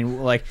just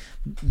brain. Like,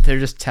 they're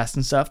just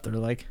testing stuff. They're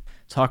like,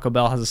 Taco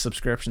Bell has a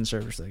subscription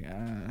service. Like,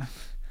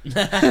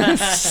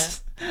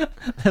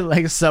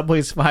 like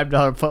Subway's $5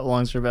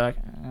 footlongs for back.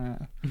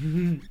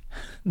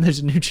 There's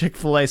a new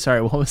Chick-fil-A.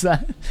 Sorry, what was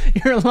that?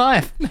 You're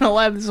alive. Been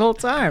alive this whole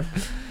time.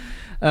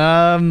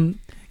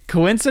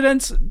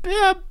 Coincidence?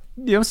 Yeah.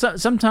 You know,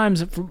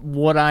 sometimes from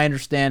what I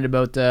understand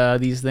about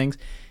these things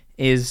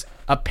is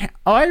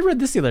I read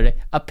this the other day.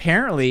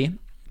 Apparently,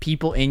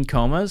 people in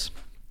comas,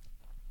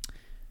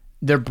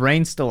 their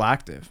brain's still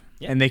active.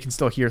 Yeah. And they can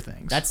still hear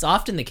things. That's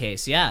often the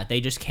case, yeah. They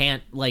just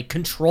can't, like,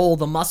 control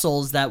the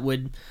muscles that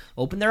would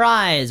open their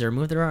eyes or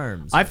move their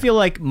arms. I feel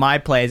like my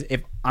plays,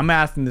 if I'm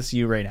asking this to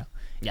you right now.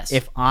 Yes.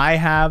 If I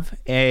have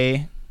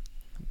a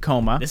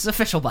coma, This is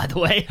official, by the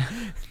way.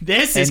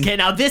 This is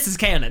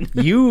canon.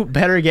 you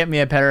better get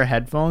me a pair of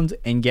headphones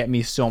and get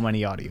me so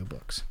many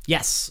audiobooks.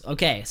 Yes.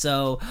 Okay.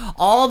 So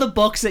all the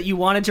books that you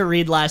wanted to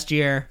read last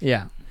year,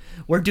 Yeah.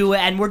 we're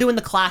doing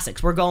the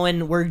classics. We're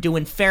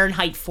doing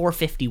Fahrenheit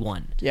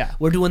 451. Yeah.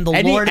 We're doing the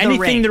Lord of the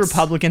Rings. Anything the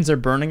Republicans are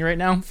burning right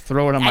now,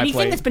 throw it on my Anything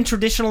plate. that's been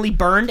traditionally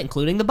burned,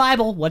 including the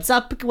Bible. What's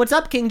up,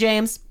 King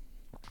James?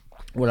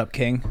 What up,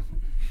 King?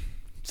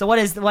 So what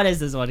is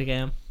this one,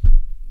 Cam?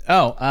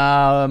 Oh,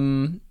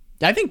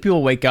 I think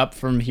people wake up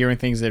from hearing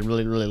things they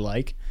really, really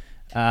like.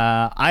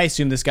 I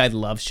assume this guy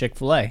loves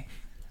Chick-fil-A.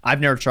 I've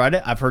never tried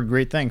it. I've heard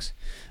great things.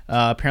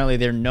 Apparently,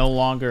 they're no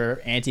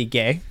longer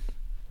anti-gay.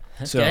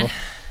 That's So,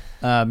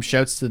 good.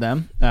 shouts to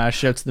them.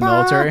 Shouts to the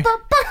military.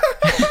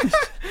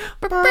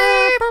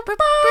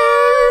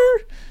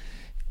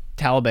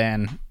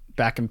 Taliban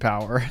back in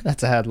power.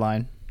 That's a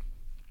headline.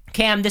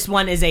 Cam, this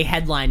one is a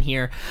headline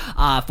here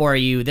for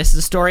you. This is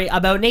a story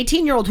about an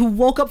 18-year-old who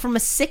woke up from a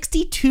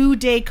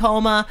 62-day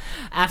coma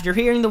after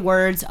hearing the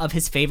words of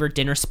his favorite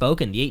dinner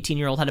spoken. The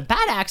 18-year-old had a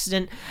bad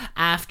accident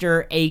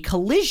after a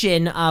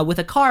collision with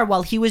a car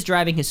while he was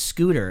driving his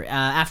scooter.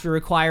 After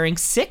requiring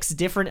 6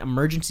 different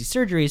emergency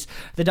surgeries,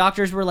 the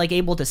doctors were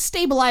able to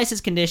stabilize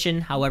his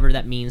condition. However,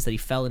 that means that he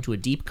fell into a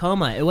deep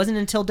coma. It wasn't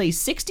until day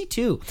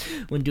 62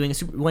 when during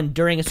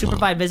a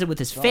supervised visit with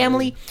his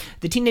family,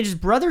 the teenager's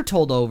brother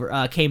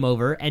came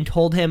over and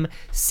told him,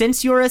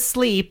 "Since you're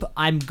asleep,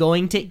 I'm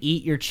going to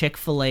eat your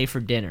Chick-fil-A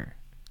for dinner."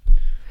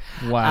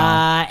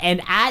 Wow.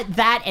 And at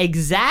that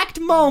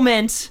exact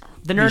moment,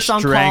 the nurse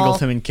on call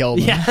strangled him and killed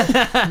him.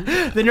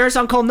 Yeah, the nurse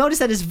on call noticed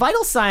that his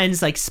vital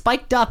signs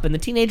spiked up, and the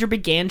teenager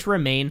began to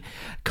regain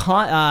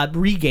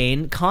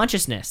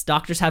consciousness.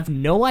 Doctors have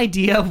no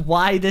idea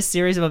why this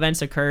series of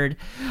events occurred,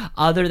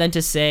 other than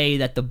to say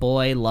that the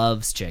boy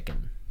loves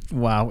chicken.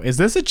 Wow. Is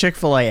this a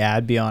Chick-fil-A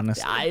ad? Be honest.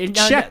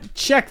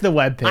 Check the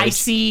webpage. I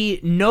see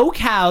no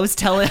cows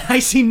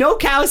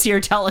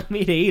here telling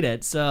me to eat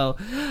it, so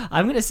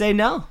I'm gonna say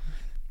no.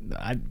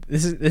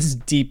 This is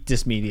deep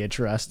dismedia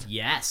trust.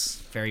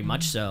 Yes, very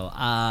much so.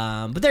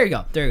 But there you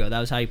go. That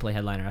was how you play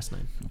Headliner S9.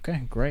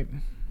 Okay, great.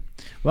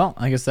 Well,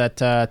 I guess that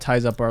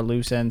ties up our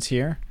loose ends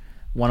here.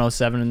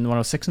 107 and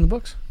 106 in the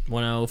books.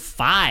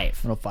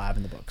 105. 105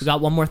 in the books. We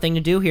got one more thing to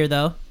do here,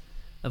 though.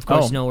 Of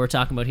course, Oh. you know what we're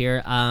talking about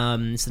here.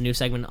 It's the new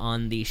segment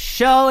on the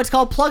show. It's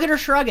called Plug It or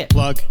Shrug It.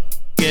 Plug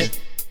it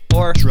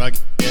Or shrug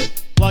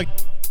it. Plug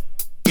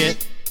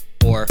it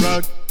or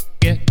shrug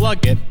it.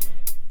 Plug it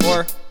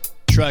or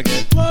shrug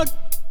it. Plug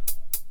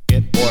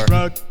it Or-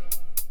 shrug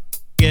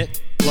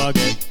it. Plug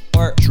it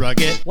or shrug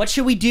it. what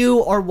should we do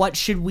or what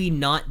should we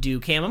not do,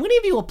 Cam? I'm going to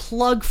give you a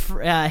plug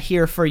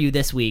here for you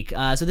this week.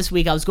 So this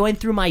week I was going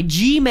through my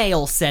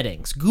Gmail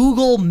settings,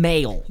 Google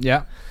Mail.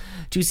 Yeah.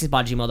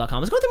 juicyspot@gmail.com. I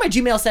was going through my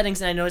Gmail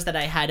settings and I noticed that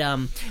I had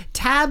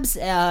tabs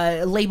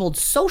labeled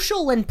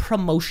social and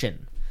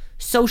promotion.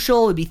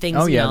 Social would be things,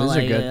 Oh, yeah, those are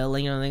like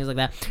good. things like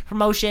that.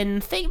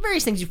 Promotion,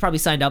 various things you've probably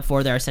signed up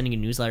for that are sending you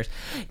newsletters.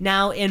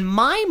 Now, in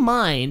my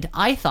mind,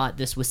 I thought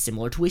this was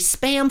similar to a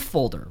spam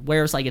folder,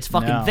 where it's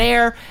fucking No.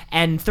 there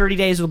and 30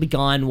 days will be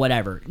gone,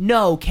 whatever.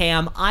 No,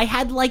 Cam, I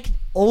had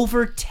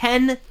over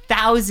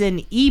 10,000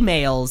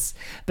 emails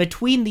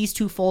between these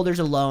two folders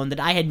alone that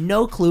I had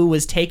no clue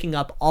was taking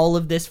up all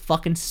of this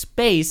fucking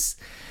space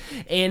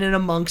in and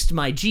amongst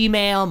my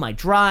Gmail, my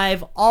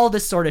Drive, all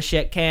this sort of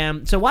shit,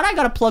 Cam. So what I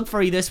got to plug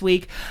for you this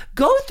week,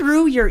 go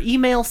through your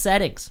email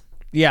settings.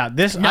 Yeah,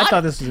 I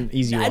thought this was an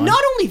easy one.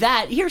 Not only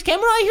that, here's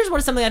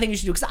something I think you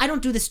should do, because I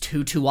don't do this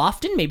too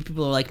often. Maybe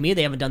people are like me,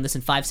 they haven't done this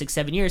in 5, 6,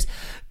 7 years.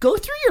 Go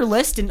through your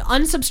list and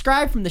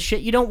unsubscribe from the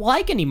shit you don't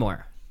like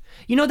anymore.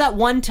 You know that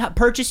one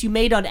purchase you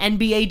made on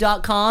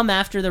NBA.com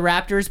after the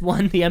Raptors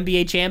won the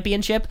NBA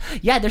championship?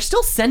 Yeah, they're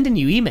still sending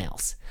you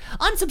emails.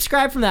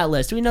 Unsubscribe from that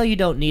list. We know you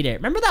don't need it.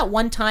 Remember that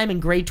one time in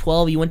grade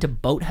 12 you went to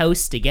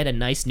Boathouse to get a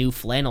nice new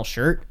flannel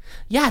shirt?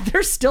 Yeah,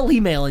 they're still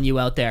emailing you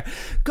out there.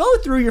 Go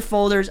through your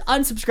folders,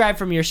 unsubscribe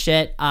from your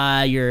shit,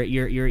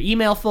 your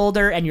email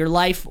folder, and your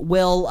life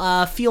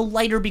will feel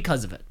lighter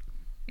because of it.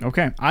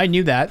 Okay, I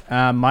knew that.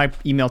 My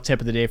email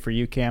tip of the day for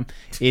you, Cam,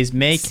 is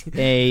make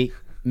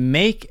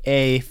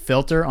a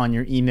filter on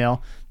your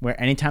email where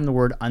anytime the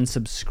word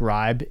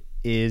unsubscribe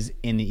is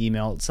in the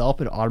email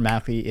itself, it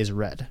automatically is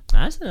read.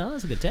 That's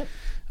a good tip.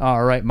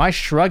 All right, my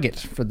shrug it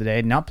for the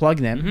day, not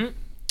plugging in. Mm-hmm.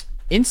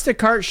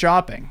 Instacart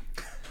shopping.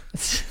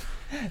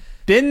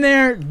 Been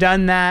there,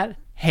 done that,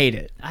 hate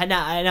it. I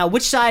know.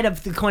 Which side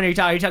of the coin are you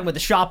talking? Are you talking about the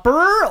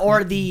shopper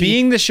or the...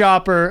 Being the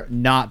shopper,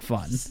 not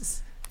fun.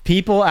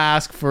 People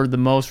ask for the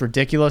most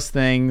ridiculous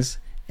things,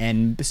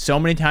 and so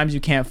many times you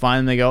can't find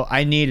them. They go,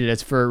 I need it,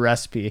 it's for a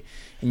recipe.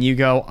 And you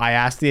go, I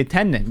asked the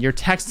attendant. You're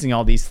texting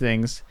all these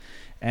things.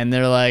 And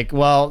they're like,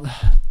 well,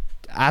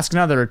 ask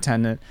another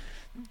attendant.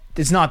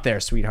 It's not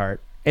there,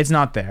 sweetheart. It's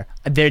not there.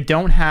 They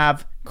don't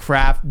have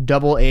Kraft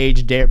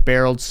double-aged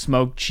barreled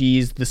smoked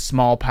cheese, the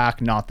small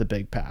pack, not the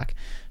big pack.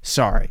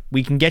 Sorry.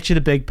 We can get you the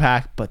big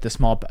pack, but the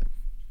small pack.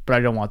 But I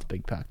don't want the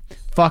big pack.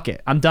 Fuck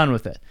it. I'm done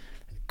with it.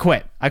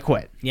 I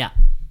quit. Yeah.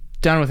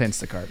 Done with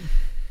Instacart.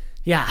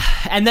 Yeah,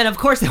 and then of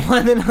course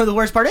the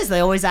worst part is they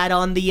always add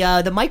on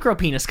the micro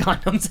penis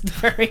condoms at the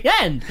very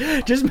end.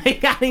 Just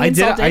adding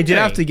insult to I did injury.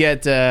 have to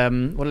get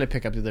what did I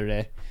pick up the other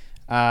day?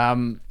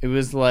 It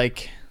was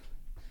like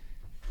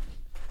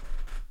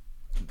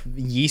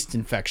yeast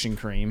infection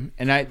cream,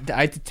 and I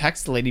had to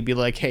text the lady, be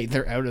like, hey,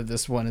 they're out of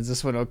this one. Is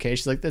this one okay?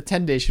 She's like, the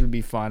 10-day should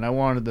be fine. I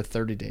wanted the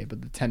 30-day,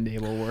 but the 10-day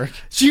will work.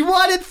 She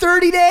wanted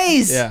 30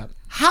 days. Yeah.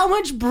 How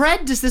much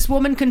bread does this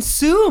woman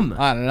consume?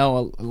 I don't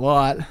know, a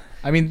lot.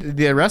 I mean,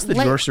 the rest of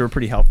the drawers were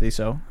pretty healthy,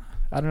 so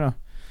I don't know.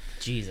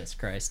 Jesus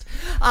Christ.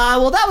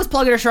 Well, that was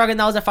Plug It or Shrug, and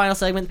that was our final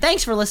segment.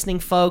 Thanks for listening,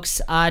 folks,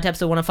 to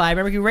episode 105.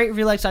 Remember, you can rate,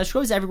 review, like,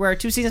 subscribe everywhere.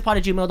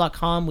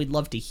 2seasonspod@gmail.com. We'd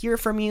love to hear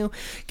from you.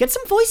 Get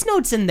some voice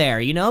notes in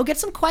there, get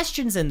some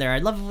questions in there.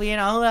 I'd love,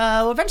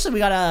 eventually we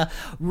gotta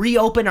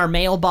reopen our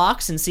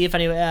mailbox and see if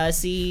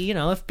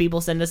if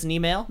people send us an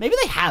email. Maybe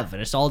they have,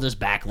 and it's all just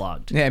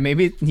backlogged. Yeah,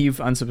 maybe you've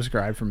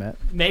unsubscribed from it.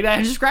 Maybe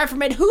I unsubscribed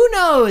from it. Who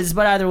knows?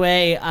 But either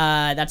way,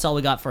 that's all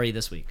we got for you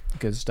this week.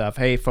 Good stuff.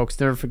 Hey, folks,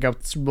 never forget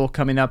the Super Bowl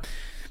coming up.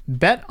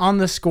 Bet on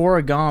the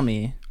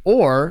scoreagami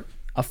or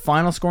a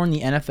final score in the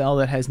NFL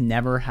that has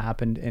never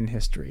happened in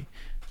history.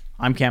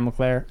 I'm Cam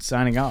LeClaire,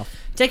 signing off.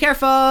 Take care,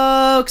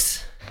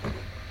 folks.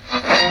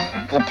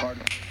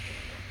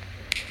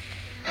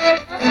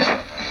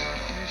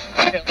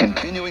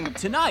 Continuing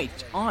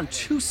tonight on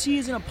 2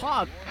 C's in a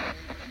Pod.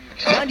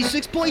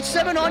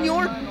 96.7 on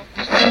your...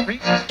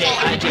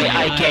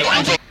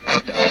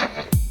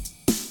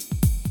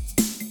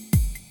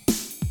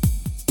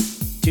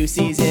 Two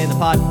C's in a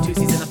pod, 2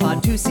 C's in a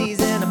pod, 2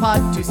 C's in a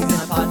pod, 2 C's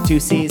in a pod, 2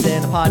 C's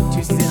in a pod,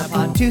 2 C's in a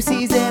pod, 2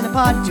 C's in a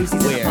pod, 2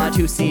 C's in a pod,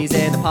 2 C's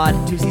in a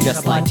pod, 2 C's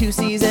just like 2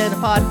 C's in a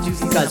pod, 2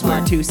 C's because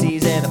we're 2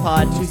 C's in a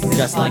pod, 2 C's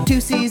just like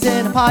 2 C's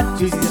in a pod,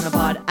 2 C's in a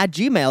pod at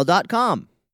gmail.com.